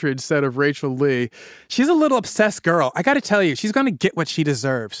 Audrina Partridge said of Rachel Lee, she's a little obsessed girl. I got to tell you, she's going to get what she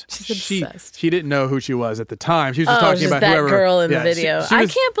deserves. She's obsessed. She didn't know who she was at the time. She was just talking about that whoever. Girl in the video. I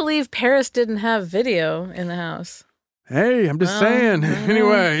can't believe Paris didn't have video in the house. Hey, I'm just saying.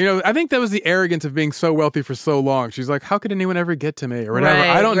 Anyway, I think that was the arrogance of being so wealthy for so long. She's like, how could anyone ever get to me or whatever?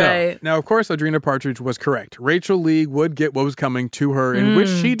 I don't know. Now, of course, Audrina Partridge was correct. Rachel Lee would get what was coming to her and which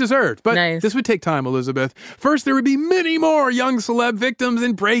she deserved. But this would take time, Elizabeth. First, there would be many more young celeb victims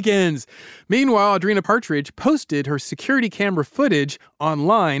and break-ins. Meanwhile, Audrina Partridge posted her security camera footage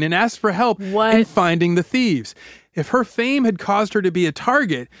online and asked for help in finding the thieves. If her fame had caused her to be a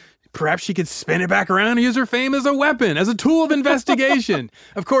target, Perhaps she could spin it back around and use her fame as a weapon, as a tool of investigation.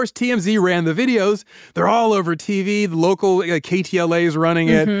 Of course, TMZ ran the videos. They're all over TV. The local KTLA is running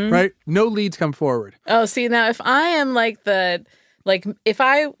it, right? No leads come forward. Oh, see, now if I am if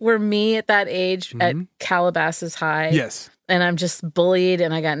I were me at that age at Calabasas High. Yes. And I'm just bullied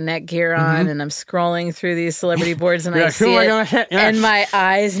and I got netgear on and I'm scrolling through these celebrity boards and I see it and my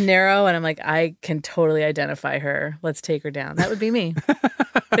eyes narrow and I'm like, I can totally identify her. Let's take her down. That would be me.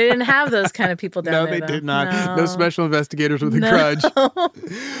 They didn't have those kind of people down there. No, they did not. No special investigators with a grudge.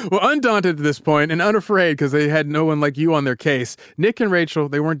 Well, undaunted at this point and unafraid because they had no one like you on their case, Nick and Rachel,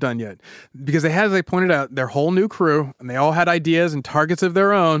 they weren't done yet. Because they had, as I pointed out, their whole new crew and they all had ideas and targets of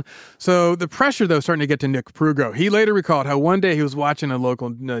their own. So the pressure, though, starting to get to Nick Prugo. He later recalled how one day he was watching a local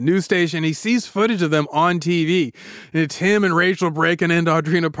news station. He sees footage of them on TV. And it's him and Rachel breaking into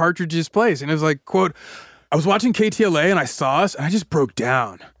Audrina Partridge's place. And it was like, quote, I was watching KTLA and I saw us and I just broke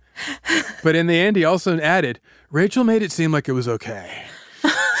down. But in the end, he also added, Rachel made it seem like it was okay.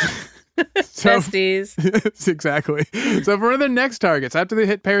 Besties. Exactly. So for their next targets, after they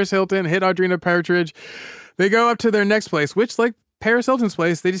hit Paris Hilton, hit Audrina Partridge, they go up to their next place, which, like Paris Hilton's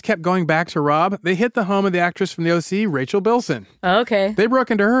place, they just kept going back to rob. They hit the home of the actress from the OC, Rachel Bilson. Okay. They broke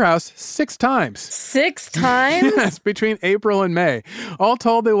into her house 6 times. 6 times? Yes, between April and May. All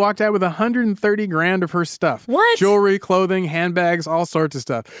told, they walked out with $130,000 of her stuff. What? Jewelry, clothing, handbags, all sorts of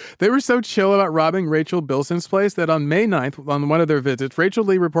stuff. They were so chill about robbing Rachel Bilson's place that on May 9th, on one of their visits, Rachel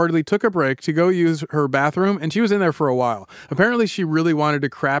Lee reportedly took a break to go use her bathroom, and she was in there for a while. Apparently, she really wanted to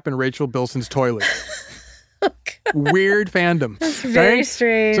crap in Rachel Bilson's toilet. Weird fandom. That's very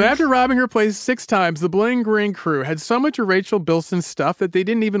strange. So after robbing her place 6 times, the Bling Ring crew had so much of Rachel Bilson's stuff that they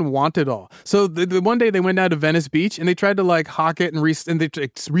didn't even want it all. So the one day they went down to Venice Beach and they tried to hawk it and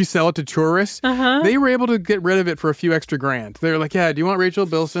resell it to tourists. They were able to get rid of it for a few extra grand. They were like, yeah, do you want Rachel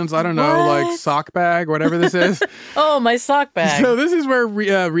Bilson's, I don't know, sock bag, whatever this is? Oh, my sock bag. So this is where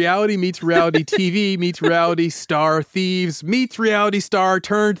reality meets reality TV meets reality star thieves meets reality star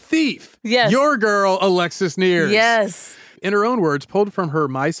turned thief. Yes. Your girl, Alexis Nears. Yes. In her own words, pulled from her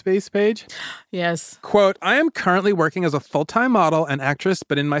MySpace page. Yes. Quote, I am currently working as a full-time model and actress,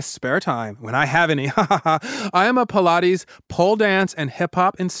 but in my spare time, when I have any, I am a Pilates, pole dance, and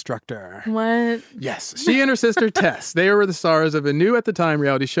hip-hop instructor. What? Yes. She and her sister Tess, they were the stars of a new at the time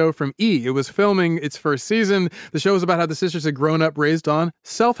reality show from E! It was filming its first season. The show was about how the sisters had grown up raised on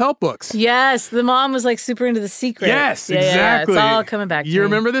self-help books. Yes. The mom was super into The Secret. Yes, exactly. It's all coming back to You me.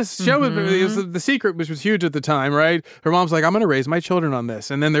 remember this show? It was The Secret, which was huge at the time, right? Her mom's like, I'm going to raise my children on this.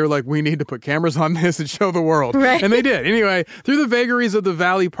 And then they were like, we need to put cameras on this and show the world. Right. And they did. Anyway, through the vagaries of the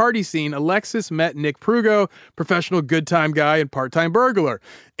Valley party scene, Alexis met Nick Prugo, professional good time guy and part-time burglar.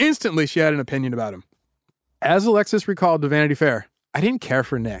 Instantly, she had an opinion about him. As Alexis recalled to Vanity Fair, I didn't care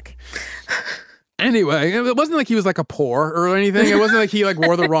for Nick. Anyway, it wasn't like he was a poor or anything. It wasn't like he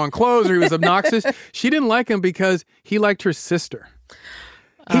wore the wrong clothes or he was obnoxious. She didn't like him because he liked her sister.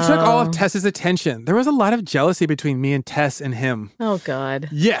 He took all of Tess's attention. There was a lot of jealousy between me and Tess and him. Oh, God.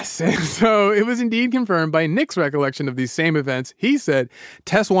 Yes. And so it was indeed confirmed by Nick's recollection of these same events. He said,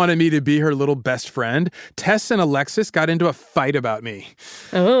 Tess wanted me to be her little best friend. Tess and Alexis got into a fight about me.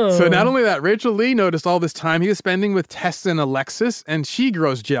 Oh. So not only that, Rachel Lee noticed all this time he was spending with Tess and Alexis, and she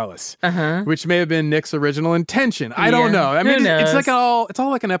grows jealous, which may have been Nick's original intention. I don't know. I mean, it's all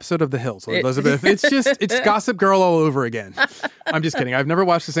like an episode of The Hills, Elizabeth. It's Gossip Girl all over again. I'm just kidding. I've never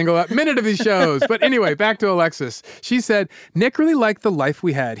watched a single minute of these shows. But anyway, back to Alexis. She said, Nick really liked the life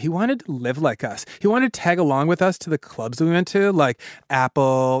we had. He wanted to live like us. He wanted to tag along with us to the clubs we went to, like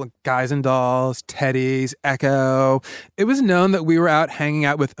Apple, Guys and Dolls, Teddy's, Echo. It was known that we were out hanging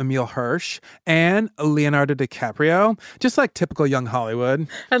out with Emile Hirsch and Leonardo DiCaprio, just like typical young Hollywood.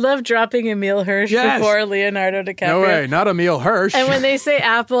 I love dropping Emile Hirsch before Leonardo DiCaprio. No way, not Emile Hirsch. And when they say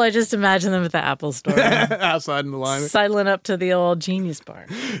Apple, I just imagine them at the Apple store. Outside in the line. Sidling up to the old Genius Bar.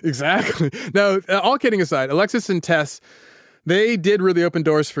 Exactly. No, all kidding aside, Alexis and Tess, they did really open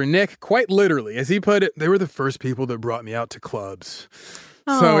doors for Nick, quite literally. As he put it, they were the first people that brought me out to clubs.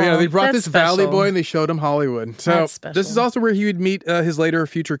 So, they brought this Valley boy and they showed him Hollywood. So, this is also where he would meet his later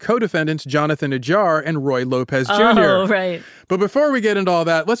future co-defendants, Jonathan Ajar and Roy Lopez Jr. Oh, right. But before we get into all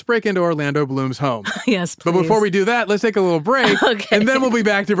that, let's break into Orlando Bloom's home. Yes, please. But before we do that, let's take a little break. Okay. And then we'll be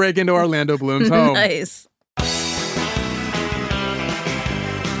back to break into Orlando Bloom's home. Nice.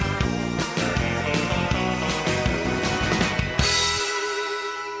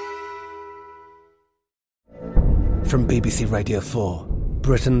 From BBC Radio 4,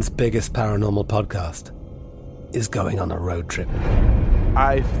 Britain's biggest paranormal podcast is going on a road trip.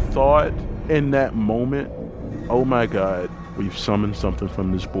 I thought in that moment, oh my God, we've summoned something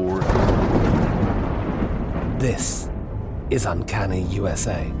from this board. This is Uncanny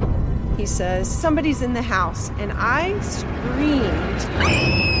USA. He says, somebody's in the house, and I screamed.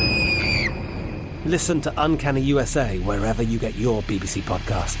 Listen to Uncanny USA wherever you get your BBC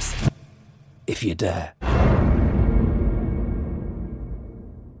podcasts, if you dare.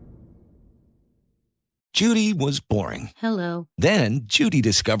 Judy was boring. Hello. Then Judy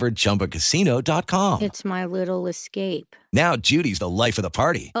discovered ChumbaCasino.com. It's my little escape. Now Judy's the life of the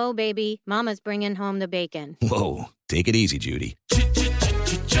party. Oh, baby, mama's bringing home the bacon. Whoa, take it easy, Judy.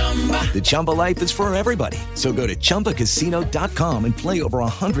 The Chumba life is for everybody. So go to ChumbaCasino.com and play over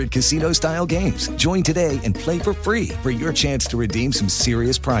 100 casino-style games. Join today and play for free for your chance to redeem some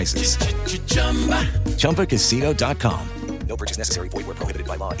serious prizes. ChumbaCasino.com. No purchase necessary. Void where prohibited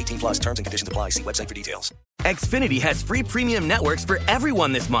by law. 18+ terms and conditions apply. See website for details. Xfinity has free premium networks for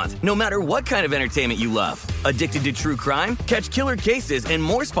everyone this month, no matter what kind of entertainment you love. Addicted to true crime? Catch killer cases and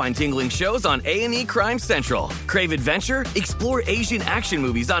more spine-tingling shows on A&E Crime Central. Crave adventure? Explore Asian action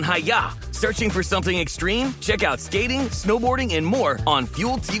movies on Hi-YAH. Searching for something extreme? Check out skating, snowboarding, and more on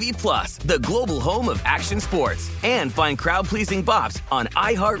Fuel TV Plus, the global home of action sports. And find crowd-pleasing bops on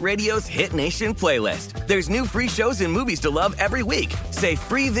iHeartRadio's Hit Nation playlist. There's new free shows and movies to love every week. Say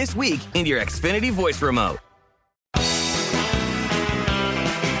free this week in your Xfinity voice remote.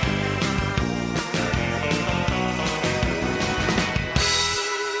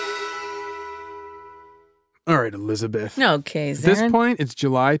 All right, Elizabeth. Okay, Zarin. At this point, it's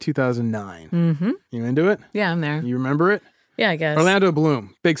July 2009. Mm-hmm. You into it? Yeah, I'm there. You remember it? Yeah, I guess. Orlando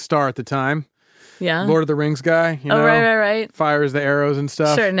Bloom, big star at the time. Yeah. Lord of the Rings guy. You know, right. Fires the arrows and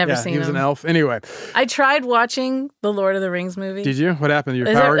stuff. Sure, never seen him. He was an elf. Anyway. I tried watching the Lord of the Rings movie. Did you? What happened?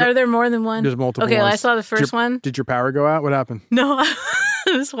 Are there more than one? There's multiple Okay, ones. well, I saw the first one. Did your power go out? What happened? No, I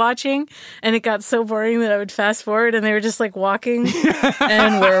was watching, and it got so boring that I would fast forward, and they were just like walking,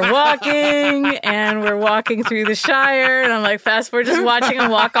 and we're walking through the Shire, and I'm like, fast forward, just watching them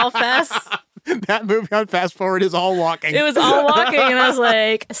walk all fast. That movie on Fast Forward is all walking. It was all walking, and I was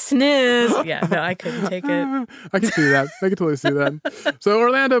like, snizz. Yeah, no, I couldn't take it. I can see that. I can totally see that. So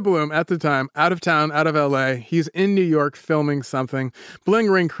Orlando Bloom, at the time, out of town, out of L.A., he's in New York filming something. Bling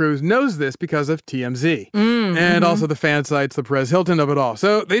Ring Crew knows this because of TMZ. And also the fan sites, the Perez Hilton of it all.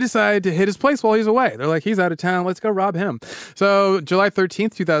 So they decide to hit his place while he's away. They're like, he's out of town. Let's go rob him. So July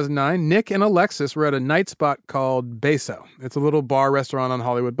 13th, 2009, Nick and Alexis were at a night spot called Beso. It's a little bar restaurant on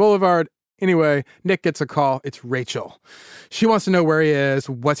Hollywood Boulevard. Anyway, Nick gets a call. It's Rachel. She wants to know where he is,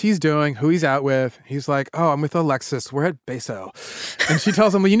 what he's doing, who he's out with. He's like, oh, I'm with Alexis. We're at Beso. And she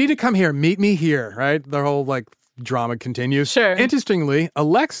tells him, well, you need to come here. Meet me here, right? Their whole, drama continues. Sure. Interestingly,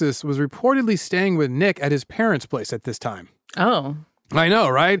 Alexis was reportedly staying with Nick at his parents' place at this time. Oh. I know,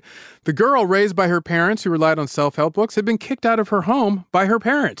 right? The girl raised by her parents who relied on self-help books had been kicked out of her home by her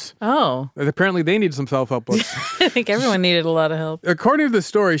parents. Oh. Apparently they needed some self-help books. I think everyone needed a lot of help. According to the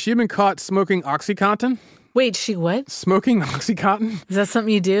story, she had been caught smoking OxyContin. Wait, she what? Smoking OxyContin. Is that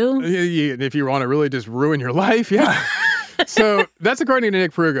something you do? If you want to really just ruin your life, yeah. So that's according to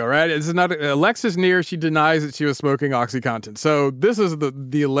Nick Prugo, right? This is not Alexis Neer. She denies that she was smoking OxyContin. So this is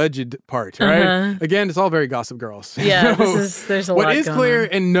the alleged part, right? Uh-huh. Again, it's all very Gossip Girls. Yeah, there's a lot What is clear on.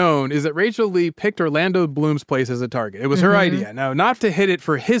 and known is that Rachel Lee picked Orlando Bloom's place as a target. It was her idea. Now, not to hit it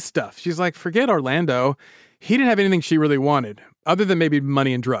for his stuff. She's like, forget Orlando. He didn't have anything she really wanted, other than maybe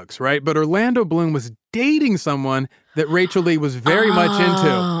money and drugs, right? But Orlando Bloom was dating someone that Rachel Lee was very much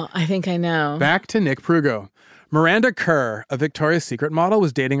into. Oh, I think I know. Back to Nick Prugo. Miranda Kerr, a Victoria's Secret model,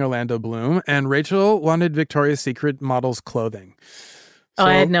 was dating Orlando Bloom, and Rachel wanted Victoria's Secret model's clothing. So,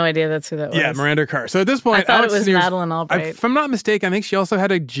 I had no idea that's who that was. Yeah, Miranda Kerr. So at this point, I thought it was Madeline Albright. If I'm not mistaken, I think she also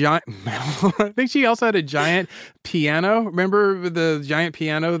had a giant. Piano. Remember the giant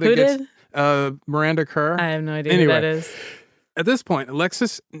piano that who gets did? Miranda Kerr? I have no idea who that is. At this point,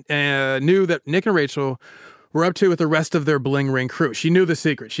 Alexis knew that Nick and Rachel were up to with the rest of their Bling Ring crew. She knew the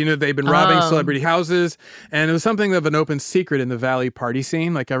secret. She knew they'd been robbing celebrity houses, and it was something of an open secret in the Valley party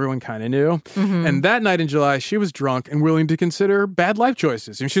scene, like everyone kind of knew. Mm-hmm. And that night in July, she was drunk and willing to consider bad life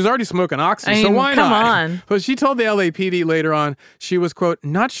choices. And she was already smoking Oxy, so why not? Come on. But she told the LAPD later on, she was, quote,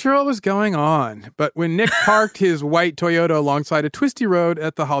 not sure what was going on. But when Nick parked his white Toyota alongside a twisty road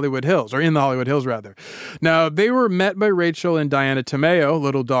at the Hollywood Hills, or in the Hollywood Hills, rather. Now, they were met by Rachel and Diana Tomeo,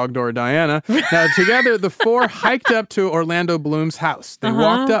 little dog door Diana. Now, together, the four four hiked up to Orlando Bloom's house. They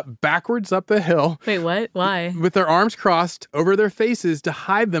walked up backwards up the hill. Wait, what? Why? With their arms crossed over their faces to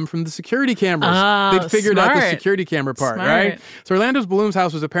hide them from the security cameras. Oh, They'd figured out the smart. security camera part, Smart. right? So Orlando Bloom's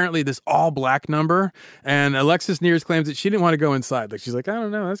house was apparently this all-black number, and Alexis Nears claims that she didn't want to go inside. Like, she's like, I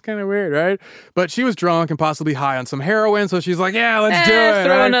don't know, that's kind of weird, right? But she was drunk and possibly high on some heroin, so she's like, yeah, let's do it.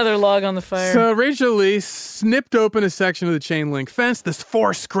 Throw right? another log on the fire. So Rachel Lee snipped open a section of the chain link fence. The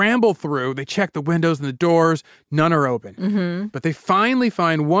four scramble through. They check the windows and the doors. None are open. But they finally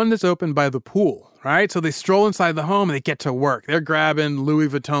find one that's open by the pool. Right? So they stroll inside the home and they get to work. They're grabbing Louis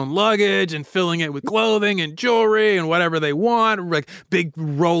Vuitton luggage and filling it with clothing and jewelry and whatever they want, like big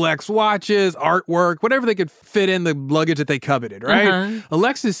Rolex watches, artwork, whatever they could fit in the luggage that they coveted, right?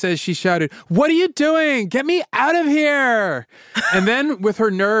 Alexis says she shouted, "What are you doing? Get me out of here!" And then with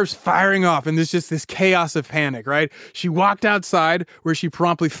her nerves firing off and there's just this chaos of panic, right? She walked outside where she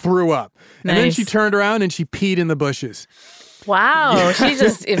promptly threw up. And then she turned around and she peed in the bushes. Wow, she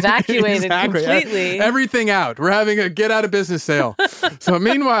just evacuated completely. Everything out. We're having a get out of business sale. So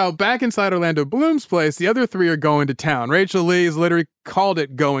meanwhile, back inside Orlando Bloom's place, the other three are going to town. Rachel Lee's literally called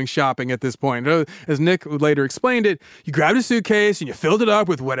it going shopping at this point. As Nick later explained it, you grabbed a suitcase and you filled it up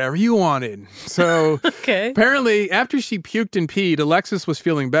with whatever you wanted. So apparently, after she puked and peed, Alexis was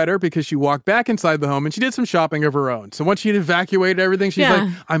feeling better because she walked back inside the home and she did some shopping of her own. So once she had evacuated everything, she's like,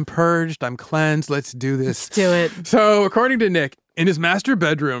 I'm purged, I'm cleansed, let's do this. Let's do it. So according to Nick, in his master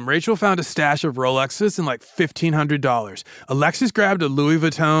bedroom, Rachel found a stash of Rolexes and like $1,500. Alexis grabbed a Louis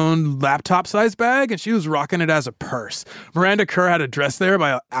Vuitton laptop-sized bag, and she was rocking it as a purse. Miranda Kerr had a dress there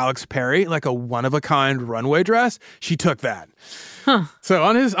by Alex Perry, like a one-of-a-kind runway dress. She took that. So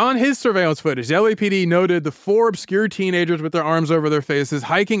on his surveillance footage, the LAPD noted the four obscure teenagers with their arms over their faces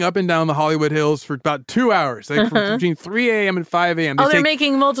hiking up and down the Hollywood Hills for about 2 hours, like from between 3 a.m. and 5 a.m. They're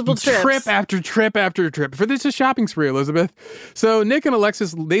making multiple trips. Trip after trip after trip. For this is a shopping spree, Elizabeth. So Nick and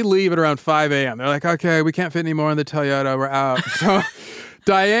Alexis, they leave at around 5 a.m. They're like, okay, we can't fit any more in the Toyota. We're out. So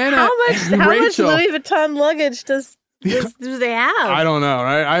Diana and Rachel. How much Louis Vuitton luggage do they have? I don't know,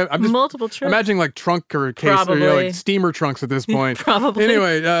 right? I'm just multiple trips. Imagining like trunk or case, Probably. or like steamer trunks at this point. Probably.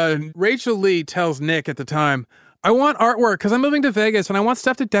 Anyway, Rachel Lee tells Nick at the time, I want artwork because I'm moving to Vegas and I want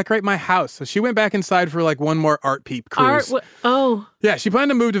stuff to decorate my house. So she went back inside for like one more art peep cruise. Yeah, she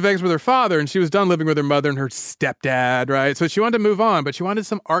planned to move to Vegas with her father and she was done living with her mother and her stepdad, right? So she wanted to move on, but she wanted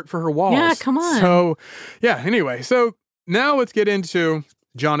some art for her walls. Yeah, come on. So, yeah, anyway. So now let's get into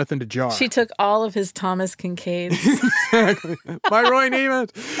Jonathan DeJar. She took all of his Thomas Kincaids. Exactly. My Roy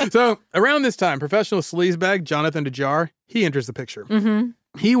Neiman. So around this time, professional sleazebag Jonathan DeJar, he enters the picture.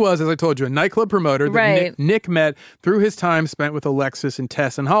 He was, as I told you, a nightclub promoter that Nick met through his time spent with Alexis and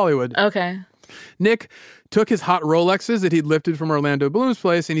Tess in Hollywood. Okay. Nick took his hot Rolexes that he'd lifted from Orlando Bloom's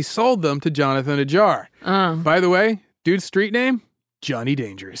place and he sold them to Jonathan DeJar. By the way, dude's street name, Johnny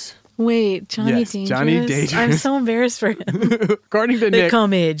Dangerous. Wait, Johnny Dangerous? Johnny Dangerous. I'm so embarrassed for him. According to Nick. They call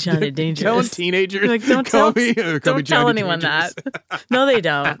me Johnny Dangerous. Tell teenagers. Like, don't tell anyone Dangerous. that. No, they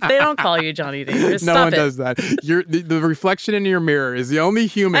don't. They don't call you Johnny Dangerous. No one does that. The reflection in your mirror is the only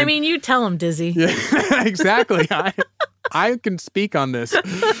human. I mean, you tell him, Dizzy. Yeah, exactly. I can speak on this.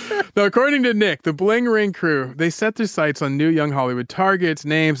 Now, according to Nick, the Bling Ring crew, they set their sights on new young Hollywood targets,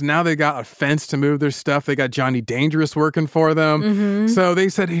 names. Now they got a fence to move their stuff. They got Johnny Dangerous working for them. So they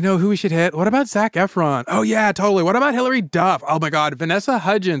said, you know who we should hit? What about Zac Efron? Oh, yeah, totally. What about Hilary Duff? Oh, my God. Vanessa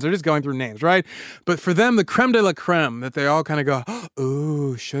Hudgens. They're just going through names, right? But for them, the creme de la creme that they all kind of go,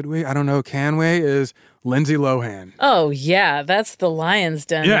 ooh, should we? I don't know. Can we? Is Lindsay Lohan. Oh, yeah. That's the lion's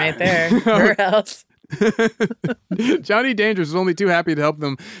den right there. Her house. Johnny Dangerous was only too happy to help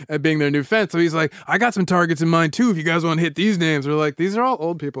them at being their new fence. So he's like, I got some targets in mind too if you guys want to hit these names. We're like, these are all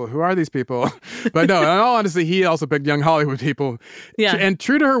old people. Who are these people? But no, in all honesty, he also picked young Hollywood people. Yeah. And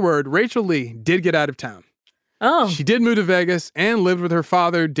true to her word, Rachel Lee did get out of town. Oh. She did move to Vegas and lived with her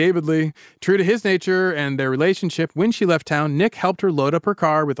father, David Lee. True to his nature and their relationship, when she left town, Nick helped her load up her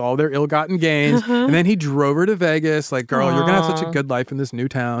car with all their ill-gotten gains. And then he drove her to Vegas. Like, girl, you're going to have such a good life in this new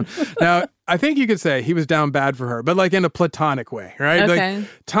town. Now, I think you could say he was down bad for her, but like in a platonic way, right? Okay. Like,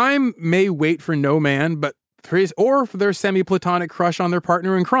 time may wait for no man, but for their semi-platonic crush on their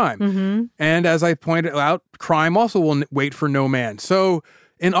partner in crime. And as I pointed out, crime also will wait for no man. So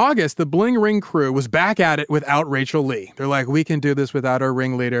in August, the Bling Ring crew was back at it without Rachel Lee. They're like, we can do this without our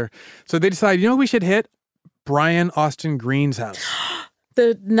ringleader. So they decided, you know, we should hit Brian Austin Green's house.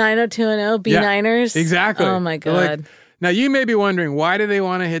 The 90210 B9ers? Yeah, exactly. Oh, my God. Now, you may be wondering, why do they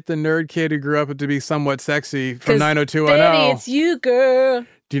want to hit the nerd kid who grew up to be somewhat sexy from 90210? Daddy, it's you, girl.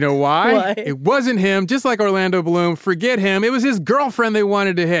 Do you know why? Why? It wasn't him, just like Orlando Bloom. Forget him. It was his girlfriend they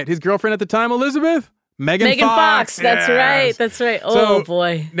wanted to hit. His girlfriend at the time, Elizabeth? Megan Fox. That's right. That's right. Oh,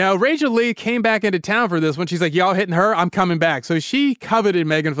 boy. Now, Rachel Lee came back into town for this one. She's like, y'all hitting her? I'm coming back. So she coveted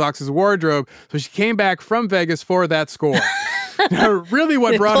Megan Fox's wardrobe. So she came back from Vegas for that score. Now, really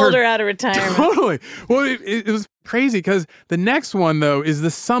what brought pulled her out of retirement. Totally. Well, it was crazy because the next one, though, is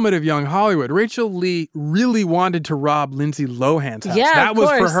the summit of young Hollywood. Rachel Lee really wanted to rob Lindsay Lohan's house. Yeah, that was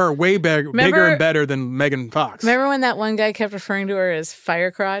course. for her way bigger and better than Megan Fox. Remember when that one guy kept referring to her as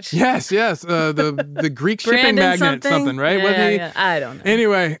Fire Crotch? Yes. The Greek shipping magnate, something, right? Yeah. I don't know.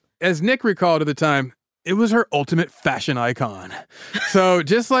 Anyway, as Nick recalled at the time, it was her ultimate fashion icon. So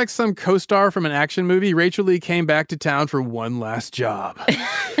just like some co-star from an action movie, Rachel Lee came back to town for one last job.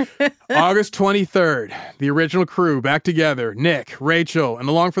 August 23rd, the original crew back together, Nick, Rachel, and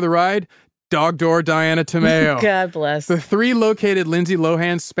along for the ride, dog door Diana Tomeo. God bless. The three located Lindsay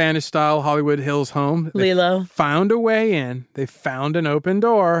Lohan's Spanish-style Hollywood Hills home. Lilo. Found a way in. They found an open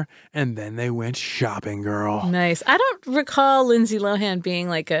door, and then they went shopping, girl. Nice. I don't recall Lindsay Lohan being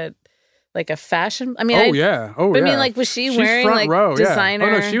like a fashion. I mean, I mean, like, was she's wearing front row, designer?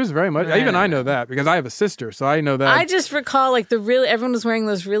 Yeah. Oh no, she was very much. Even I know that because I have a sister, so I know that. I just recall like everyone was wearing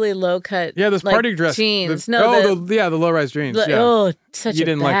those really low cut. Yeah, those party dress jeans. the low rise jeans. Such you a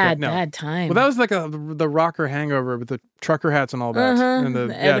didn't bad, like bad time. Well, that was like the rocker hangover with the trucker hats and all that, and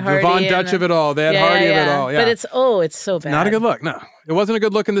the Hardy Von Dutch of it all, the Ed Hardy of it all. Yeah, but it's so bad. Not a good look. No, it wasn't a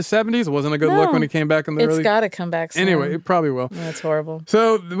good look in the 70s. It wasn't a good look when he came back in the early. It's got to come back soon. Anyway, it probably will. That's horrible.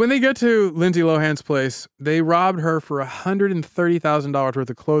 So when they get to Lindsay Lohan's place, they robbed her for $130,000 worth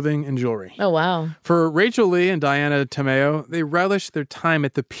of clothing and jewelry. Oh, wow. For Rachel Lee and Diana Tomeo, they relished their time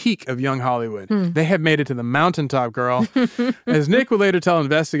at the peak of young Hollywood. They had made it to the mountaintop, girl. As Nick would later tell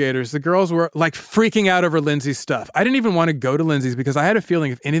investigators, the girls were like freaking out over Lindsay's stuff. I didn't even want to go to Lindsay's because I had a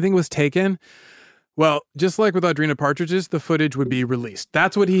feeling if anything was taken, well, just like with Audrina Partridge's, the footage would be released.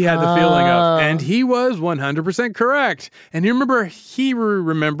 That's what he had the feeling of. And he was 100% correct. And you remember, he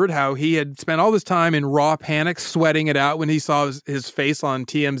remembered how he had spent all this time in raw panic, sweating it out when he saw his face on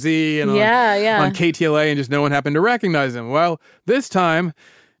TMZ and on KTLA, and just no one happened to recognize him. Well, this time,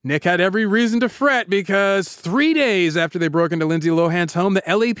 Nick had every reason to fret because 3 days after they broke into Lindsay Lohan's home, the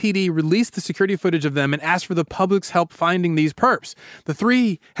LAPD released the security footage of them and asked for the public's help finding these perps. The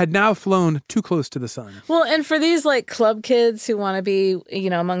three had now flown too close to the sun. Well, and for these like club kids who want to be,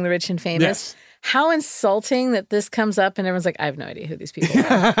 among the rich and famous, how insulting that this comes up and everyone's like, I have no idea who these people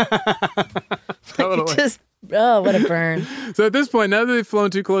are. Totally. What a burn. So at this point, now that they've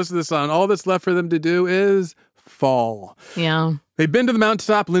flown too close to the sun, all that's left for them to do is fall. Yeah. They'd been to the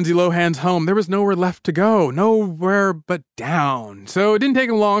mountaintop, Lindsay Lohan's home. There was nowhere left to go, nowhere but down. So it didn't take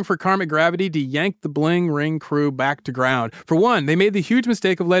them long for karmic gravity to yank the Bling Ring crew back to ground. For one, they made the huge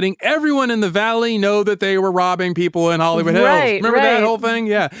mistake of letting everyone in the valley know that they were robbing people in Hollywood Hills. Remember that whole thing?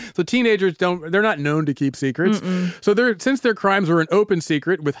 Yeah. So teenagers they're not known to keep secrets. Mm-mm. So since their crimes were an open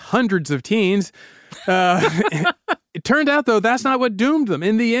secret with hundreds of teens, it turned out, though, that's not what doomed them.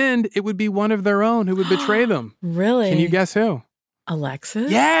 In the end, it would be one of their own who would betray them. Really? Can you guess who? Alexis?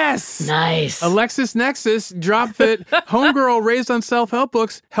 Yes! Nice. Alexis Nexus dropped that homegirl raised on self-help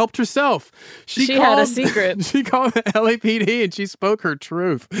books helped herself. She had a secret. She called the LAPD and she spoke her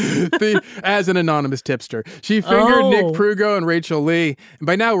truth as an anonymous tipster. She fingered Nick Prugo and Rachel Lee. And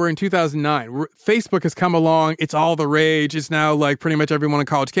by now, we're in 2009. Facebook has come along. It's all the rage. It's now like pretty much everyone on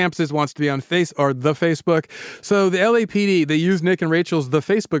college campuses wants to be on the Facebook. So the LAPD, they used Nick and Rachel's the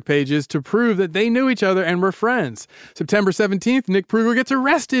Facebook pages to prove that they knew each other and were friends. September 17th, Nick Prugo gets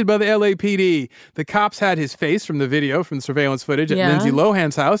arrested by the LAPD. The cops had his face from the video, from the surveillance footage at Lindsay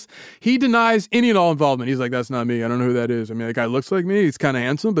Lohan's house. He denies any and all involvement. He's like, that's not me. I don't know who that is. I mean, the guy looks like me. He's kind of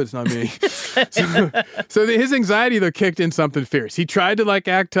handsome, but it's not me. so his anxiety, though, kicked in something fierce. He tried to,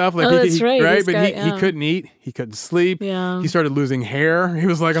 act tough. That's right. Right? But he couldn't eat. He couldn't sleep. Yeah. He started losing hair. He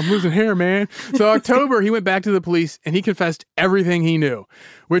was like, I'm losing hair, man. So October, he went back to the police, and he confessed everything he knew,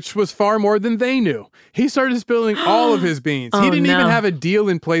 which was far more than they knew. He started spilling all of his beans. He didn't even have a deal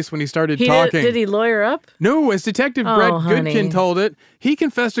in place when he started talking. Did he lawyer up? No, as Detective Brett Goodkin told it, he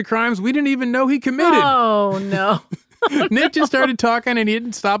confessed to crimes we didn't even know he committed. Oh, no. Nick just started talking, and he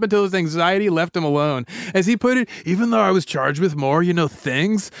didn't stop until his anxiety left him alone. As he put it, even though I was charged with more,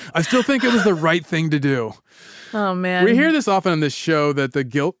 things, I still think it was the right thing to do. Oh, man. We hear this often on this show that the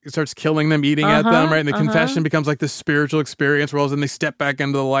guilt starts killing them, eating at them, right? And the confession becomes like this spiritual experience where all of a sudden they step back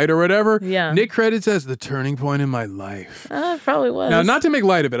into the light or whatever. Yeah. Nick credits as the turning point in my life. Probably was. Now, not to make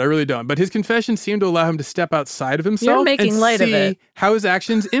light of it, I really don't, but his confession seemed to allow him to step outside of himself You're making and light see of it. how his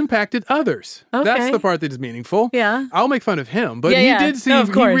actions impacted others. Okay. That's the part that is meaningful. Yeah. I'll make fun of him, but Yeah, he did see, no, of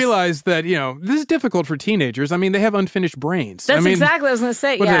he course. realized that, this is difficult for teenagers. I mean, they have unfinished brains. That's exactly what I was going to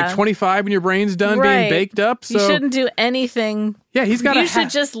say. What is it, like 25 when your brain's done being baked up? So you shouldn't do anything. Yeah, he's got You should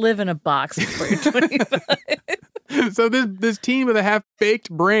just live in a box before you're 25. So this teen with a half-baked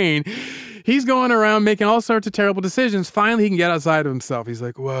brain, he's going around making all sorts of terrible decisions. Finally, he can get outside of himself. He's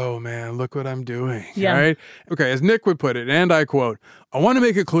like, whoa, man, look what I'm doing. Yeah. Right? Okay, as Nick would put it, and I quote, I want to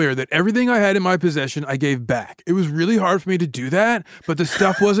make it clear that everything I had in my possession, I gave back. It was really hard for me to do that, but the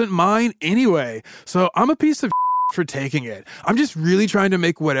stuff wasn't mine anyway. So I'm a piece of for taking it. I'm just really trying to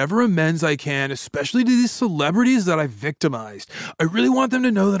make whatever amends I can, especially to these celebrities that I victimized. I really want them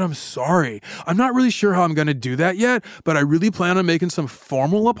to know that I'm sorry. I'm not really sure how I'm going to do that yet, but I really plan on making some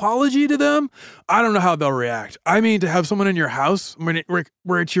formal apology to them. I don't know how they'll react. I mean, to have someone in your house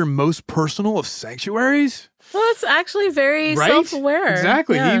where it's your most personal of sanctuaries. Well, it's actually very right? self-aware.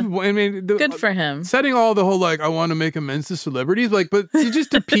 Exactly. Yeah. Good for him. Setting all the whole, I want to make amends to celebrities, but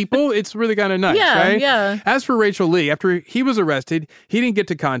just to people, it's really kind of nice, right? Yeah. As for Rachel Lee, after he was arrested, he didn't get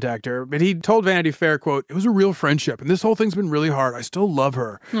to contact her, but he told Vanity Fair, quote, it was a real friendship, and this whole thing's been really hard. I still love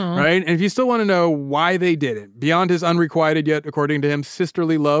her, right? And if you still want to know why they did it, beyond his unrequited yet, according to him,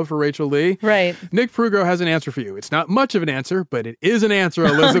 sisterly love for Rachel Lee, right? Nick Prugo has an answer for you. It's not much of an answer, but it is an answer,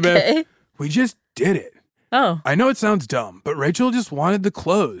 Elizabeth. Okay. We just did it. Oh. I know it sounds dumb, but Rachel just wanted the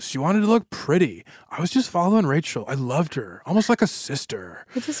clothes. She wanted to look pretty. I was just following Rachel. I loved her, almost like a sister.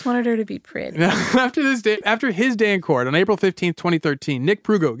 I just wanted her to be pretty. Now, after his day in court on April 15th, 2013, Nick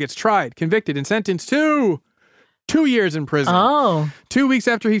Prugo gets tried, convicted, and sentenced to 2 years in prison. Oh. 2 weeks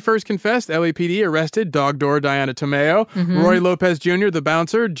after he first confessed, LAPD arrested dog door Diana Tomeo, Roy Lopez Jr., the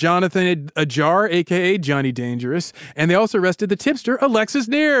bouncer, Jonathan Ajar, a.k.a. Johnny Dangerous, and they also arrested the tipster, Alexis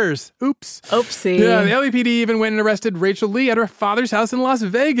Nears. Oops. Oopsie. Yeah, the LAPD even went and arrested Rachel Lee at her father's house in Las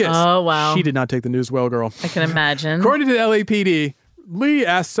Vegas. Oh, wow. She did not take the news well, girl. I can imagine. According to the LAPD, Lee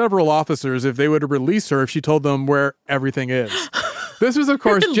asked several officers if they would release her if she told them where everything is. This was, of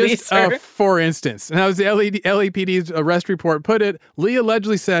course, just for instance. And as the LAPD's arrest report put it, Lee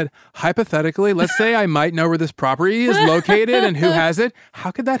allegedly said, hypothetically, let's say I might know where this property is located and who has it. How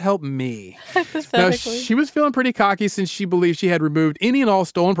could that help me? Now, she was feeling pretty cocky since she believed she had removed any and all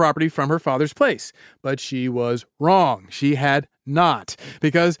stolen property from her father's place. But she was wrong. She had not,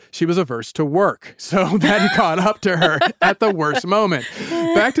 because she was averse to work. So that caught up to her at the worst moment.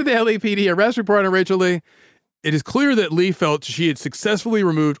 Back to the LAPD arrest report on Rachel Lee. It is clear that Lee felt she had successfully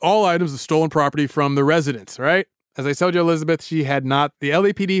removed all items of stolen property from the residence, right? As I told you, Elizabeth, she had not. The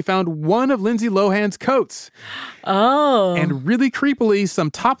LAPD found one of Lindsay Lohan's coats. Oh. And really creepily,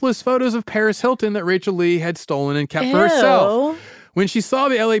 some topless photos of Paris Hilton that Rachel Lee had stolen and kept for herself. When she saw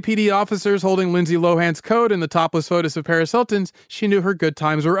the LAPD officers holding Lindsay Lohan's coat and the topless photos of Paris Hilton's, she knew her good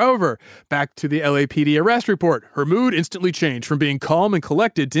times were over. Back to the LAPD arrest report. Her mood instantly changed from being calm and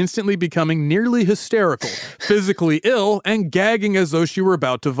collected to instantly becoming nearly hysterical, physically ill, and gagging as though she were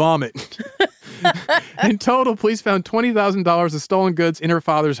about to vomit. In total, police found $20,000 of stolen goods in her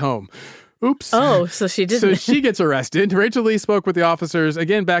father's home. Oops. Oh, so she didn't. So she gets arrested. Rachel Lee spoke with the officers.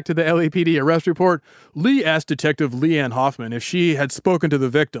 Again, back to the LAPD arrest report. Lee asked Detective Leanne Hoffman if she had spoken to the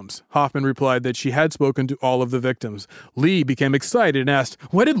victims. Hoffman replied that she had spoken to all of the victims. Lee became excited and asked,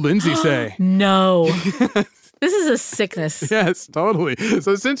 what did Lindsay say? No. This is a sickness. Yes, totally.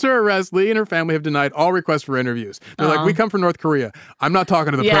 So since her arrest, Lee and her family have denied all requests for interviews. They're like, we come from North Korea. I'm not talking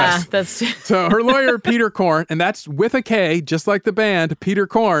to the press. Yeah, that's... So her lawyer, Peter Korn, and that's with a K, just like the band, Peter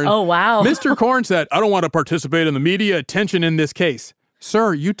Korn. Oh, wow. Mr. Korn said, I don't want to participate in the media attention in this case.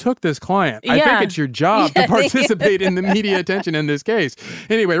 Sir, you took this client. I think it's your job to participate in the media attention in this case.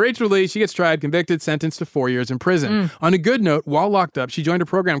 Anyway, Rachel Lee, she gets tried, convicted, sentenced to 4 years in prison. On a good note, while locked up, she joined a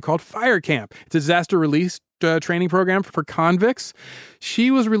program called Fire Camp. It's a disaster release training program for convicts. She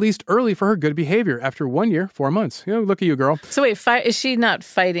was released early for her good behavior after 1 year, 4 months. Look at you, girl. So wait, is she not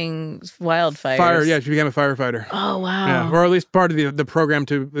fighting wildfires? Fire, yeah, she became a firefighter. Oh, wow. Yeah, or at least part of the program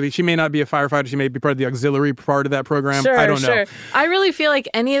she may not be a firefighter, she may be part of the auxiliary part of that program. Sure, I don't know. I really feel like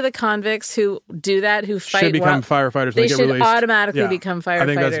any of the convicts who do that, who fight, should become firefighters when they get should released. automatically become firefighters. I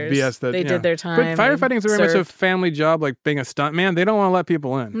think that's BS. They did their time. But firefighting is very much a family job, like being a stuntman. They don't want to let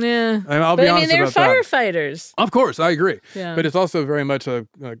people in. Yeah. I'll be honest they're about that. firefighters. years. Of course, I agree. Yeah. But it's also very much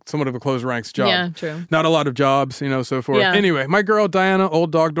somewhat of a closed ranks job. Yeah, true. Not a lot of jobs, so forth. Yeah. Anyway, my girl Diana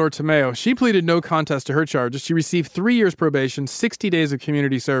Old Dog Door Tomeo, she pleaded no contest to her charges. She received 3 years probation, 60 days of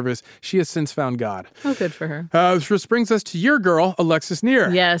community service. She has since found God. Oh, good for her. Which brings us to your girl, Alexis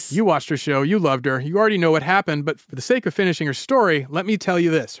Neer. Yes. You watched her show. You loved her. You already know what happened. But for the sake of finishing her story, let me tell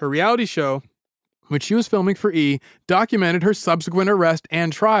you this. Her reality show, which she was filming for E!, documented her subsequent arrest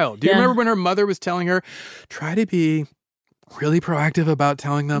and trial. Do you remember when her mother was telling her, try to be really proactive about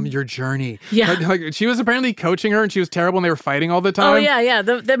telling them your journey? Yeah. Like she was apparently coaching her and she was terrible and they were fighting all the time. Oh, yeah.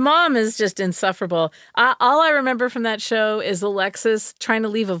 The mom is just insufferable. All I remember from that show is Alexis trying to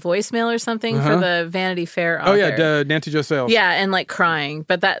leave a voicemail or something for the Vanity Fair author. Oh, yeah, Nancy Jo Sales. Yeah, and like crying.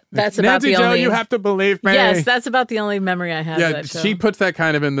 But that's about Nancy the Jo, only... you have to believe me. Yes, that's about the only memory I have of that show. She puts that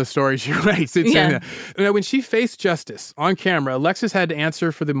kind of in the story. She writes it. Yeah. When she faced justice on camera, Alexis had to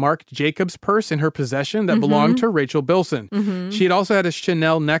answer for the Marc Jacobs purse in her possession that belonged to Rachel Bilson. She had also had a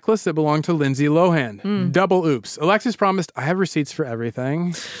Chanel necklace that belonged to Lindsay Lohan. Double oops. Alexis promised, I have receipts for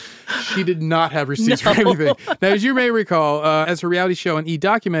everything. She did not have receipts for anything. Now, as you may recall, as her reality show on E!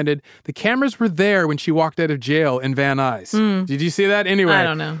 documented, the cameras were there when she walked out of jail in Van Nuys. Did you see that? Anyway, I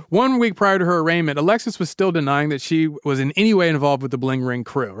don't know. 1 week prior to her arraignment, Alexis was still denying that she was in any way involved with the Bling Ring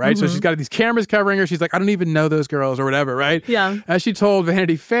crew, right? So she's got these cameras covering her. She's like, I don't even know those girls or whatever, right? Yeah. As she told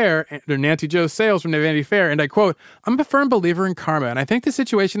Vanity Fair, or Nancy Jo Sales from Vanity Fair, and I quote, I'm a firm believer in karma, and I think the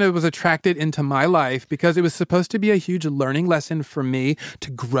situation was attracted into my life because it was supposed to be a huge learning lesson for me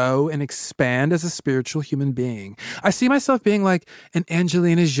to grow and expand as a spiritual human being. I see myself being like an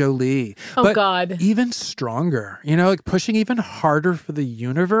Angelina Jolie. Oh, God. Even stronger, like pushing even harder for the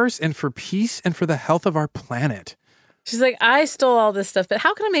universe and for peace and for the health of our planet. She's like, I stole all this stuff, but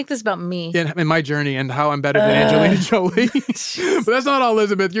how can I make this about me? Yeah, in my journey and how I'm better than Angelina Jolie. But that's not all,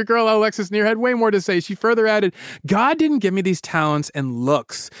 Elizabeth. Your girl, Alexis Neer, had way more to say. She further added, God didn't give me these talents and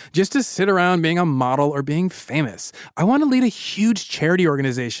looks just to sit around being a model or being famous. I want to lead a huge charity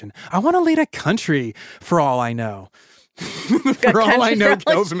organization. I want to lead a country, for all I know. For all I know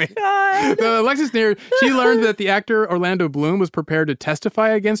kills me. So Alexis Neer, she learned that the actor Orlando Bloom was prepared to testify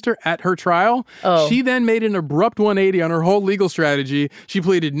against her at her trial. Oh. She then made an abrupt 180 on her whole legal strategy. She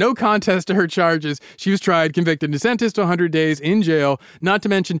pleaded no contest to her charges. She was tried, convicted, and sentenced to 100 days in jail, not to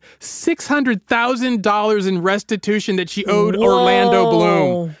mention $600,000 in restitution that she owed Orlando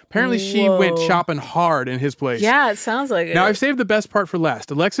Bloom. Apparently she went shopping hard in his place. Yeah, it sounds like it. Now, I've saved the best part for last.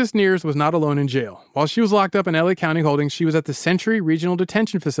 Alexis Neer was not alone in jail. While she was locked up in LA County Holdings, she was at the Century Regional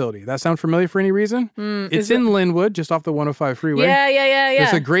Detention Facility. That sound familiar for any reason? It's in Linwood, just off the 105 freeway. Yeah.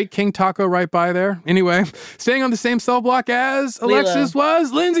 There's a great King Taco right by there. Anyway, staying on the same cell block as Alexis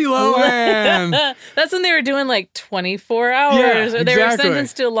was Lindsay Lohan. That's when they were doing like 24 hours. Yeah, or they were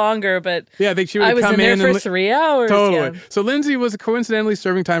sentenced to longer, but yeah, I think she would I was come in there for 3 hours. Totally. Yeah. So Lindsay was coincidentally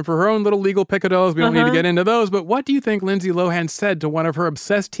serving time for her own little legal picadillos. We don't need to get into those. But what do you think Lindsay Lohan said to one of her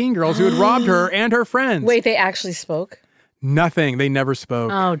obsessed teen girls who had robbed her and her friends? Wait, they actually spoke? Nothing. They never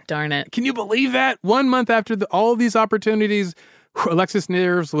spoke. Oh, darn it. Can you believe that? 1 month after all of these opportunities, Alexis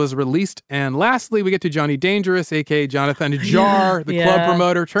Neer was released. And lastly, we get to Johnny Dangerous, a.k.a. Jonathan Jar, the club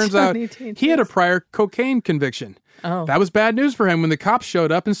promoter. Turns out he had a prior cocaine conviction. Oh. That was bad news for him when the cops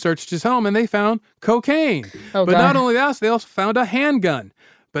showed up and searched his home and they found cocaine. Oh, but God. not only that, they also found a handgun.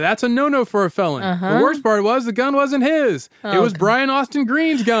 But that's a no-no for a felon. The worst part was the gun wasn't his. It was Brian Austin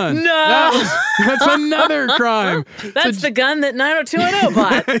Green's gun. No! That's another crime. That's the gun that 90210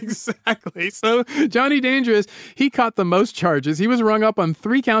 bought. Exactly. So Johnny Dangerous, he caught the most charges. He was rung up on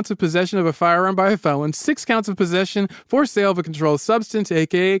 3 counts of possession of a firearm by a felon, 6 counts of possession for sale of a controlled substance,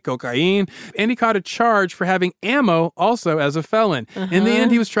 a.k.a. cocaine, and he caught a charge for having ammo also as a felon. In the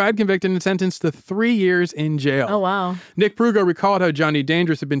end, he was tried, convicted, and sentenced to 3 years in jail. Oh, wow. Nick Prugo recalled how Johnny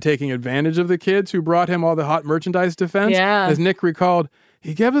Dangerous had been taking advantage of the kids who brought him all the hot merchandise defense. Yeah. As Nick recalled,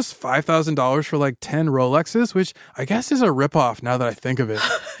 he gave us $5,000 for like 10 Rolexes, which I guess is a ripoff now that I think of it.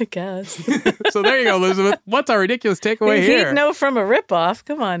 I guess. So there you go, Elizabeth. What's our ridiculous takeaway here? He'd know from a ripoff.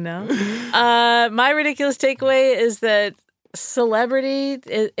 Come on now. My ridiculous takeaway is that celebrity,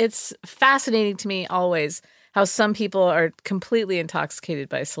 it's fascinating to me always how some people are completely intoxicated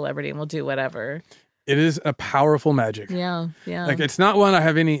by celebrity and will do whatever. It is a powerful magic. Yeah. Like, it's not one I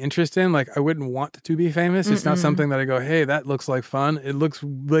have any interest in. Like, I wouldn't want to be famous. It's not something that I go, hey, that looks like fun. It looks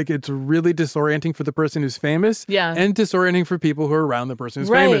like it's really disorienting for the person who's famous. Yeah. And disorienting for people who are around the person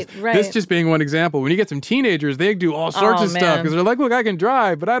who's Right. famous. This just being one example. When you get some teenagers, they do all sorts of stuff because they're like, look, I can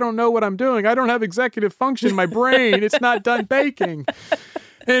drive, but I don't know what I'm doing. I don't have executive function in my brain. It's not done baking.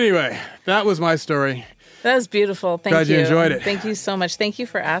 Anyway, that was my story. That was beautiful. Thank Glad you enjoyed it. Thank you so much. Thank you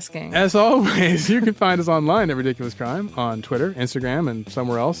for asking. As always, you can find us online at Ridiculous Crime on Twitter, Instagram, and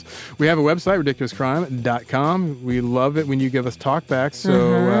somewhere else. We have a website, ridiculouscrime.com. We love it when you give us talkbacks.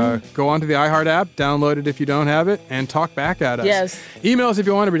 So go onto the iHeart app, download it if you don't have it, and talk back at us. Yes. Email us if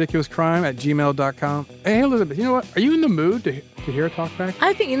you want at ridiculouscrime@gmail.com. Hey, Elizabeth, you know what? Are you in the mood to hear a talkback?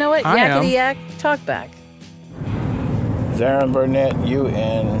 I think, you know what? Yakety yak, talk back. Zarin Burnett, you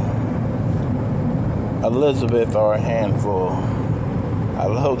and Elizabeth are a handful. I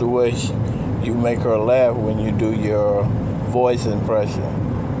love the way you make her laugh when you do your voice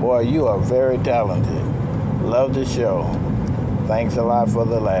impression. Boy, you are very talented. Love the show. Thanks a lot for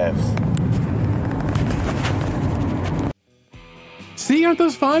the laughs. See, aren't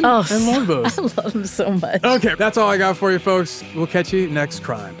those fun? Oh, I love those. I love them so much. Okay, that's all I got for you, folks. We'll catch you next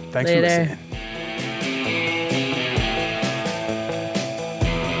crime. Thanks for listening.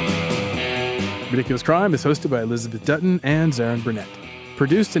 Ridiculous Crime is hosted by Elizabeth Dutton and Zarin Burnett.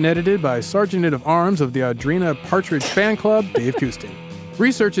 Produced and edited by Sergeant of Arms of the Audrina Partridge Fan Club, Dave Kustin.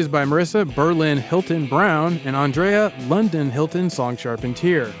 Research is by Marissa Berlin Hilton Brown and Andrea London Hilton Songsharp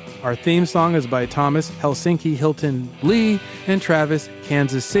Tier. Our theme song is by Thomas Helsinki Hilton Lee and Travis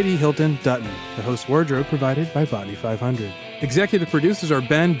Kansas City Hilton Dutton. The host wardrobe provided by Body 500. Executive producers are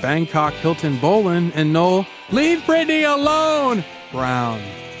Ben Bangkok Hilton Bolin and Noel Leave Brittany Alone Brown.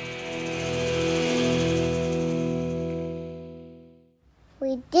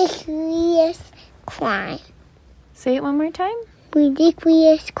 Ridiculous Crime. Say it one more time.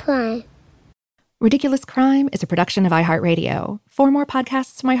 Ridiculous Crime. Ridiculous Crime is a production of iHeartRadio. For more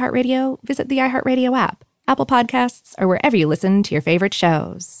podcasts from iHeartRadio, visit the iHeartRadio app, Apple Podcasts, or wherever you listen to your favorite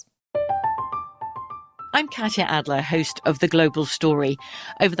shows. I'm Katya Adler, host of The Global Story.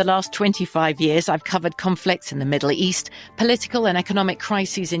 Over the last 25 years, I've covered conflicts in the Middle East, political and economic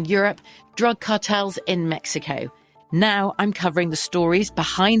crises in Europe, drug cartels in Mexico. Now I'm covering the stories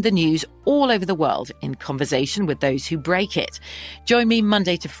behind the news all over the world in conversation with those who break it. Join me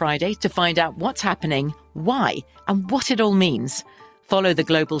Monday to Friday to find out what's happening, why, and what it all means. Follow The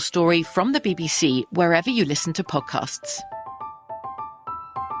Global Story from the BBC wherever you listen to podcasts.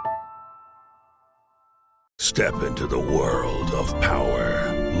 Step into the world of power,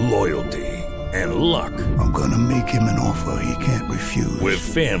 loyalty, and luck. I'm gonna make him an offer he can't refuse. With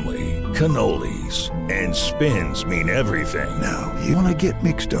family, cannolis, and spins mean everything. Now, you wanna get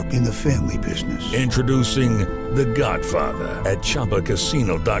mixed up in the family business. Introducing The Godfather at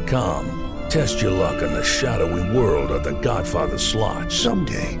ChumbaCasino.com. Test your luck in the shadowy world of The Godfather slot.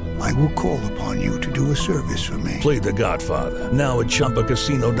 Someday, I will call upon you to do a service for me. Play The Godfather, now at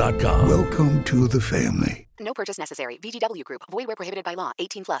ChumbaCasino.com. Welcome to the family. No purchase necessary. VGW Group. Void where prohibited by law.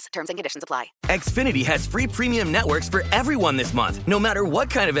 18+. Terms and conditions apply. Xfinity has free premium networks for everyone this month, no matter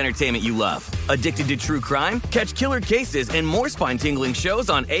what kind of entertainment you love. Addicted to true crime? Catch killer cases and more spine-tingling shows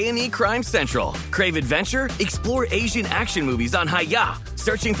on A&E Crime Central. Crave adventure? Explore Asian action movies on Hi-Ya.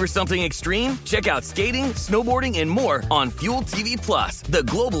 Searching for something extreme? Check out skating, snowboarding, and more on Fuel TV Plus, the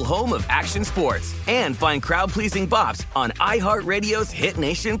global home of action sports. And find crowd-pleasing bops on iHeartRadio's Hit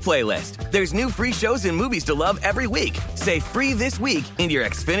Nation playlist. There's new free shows and movies to love every week. Say free this week in your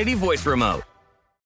Xfinity voice remote.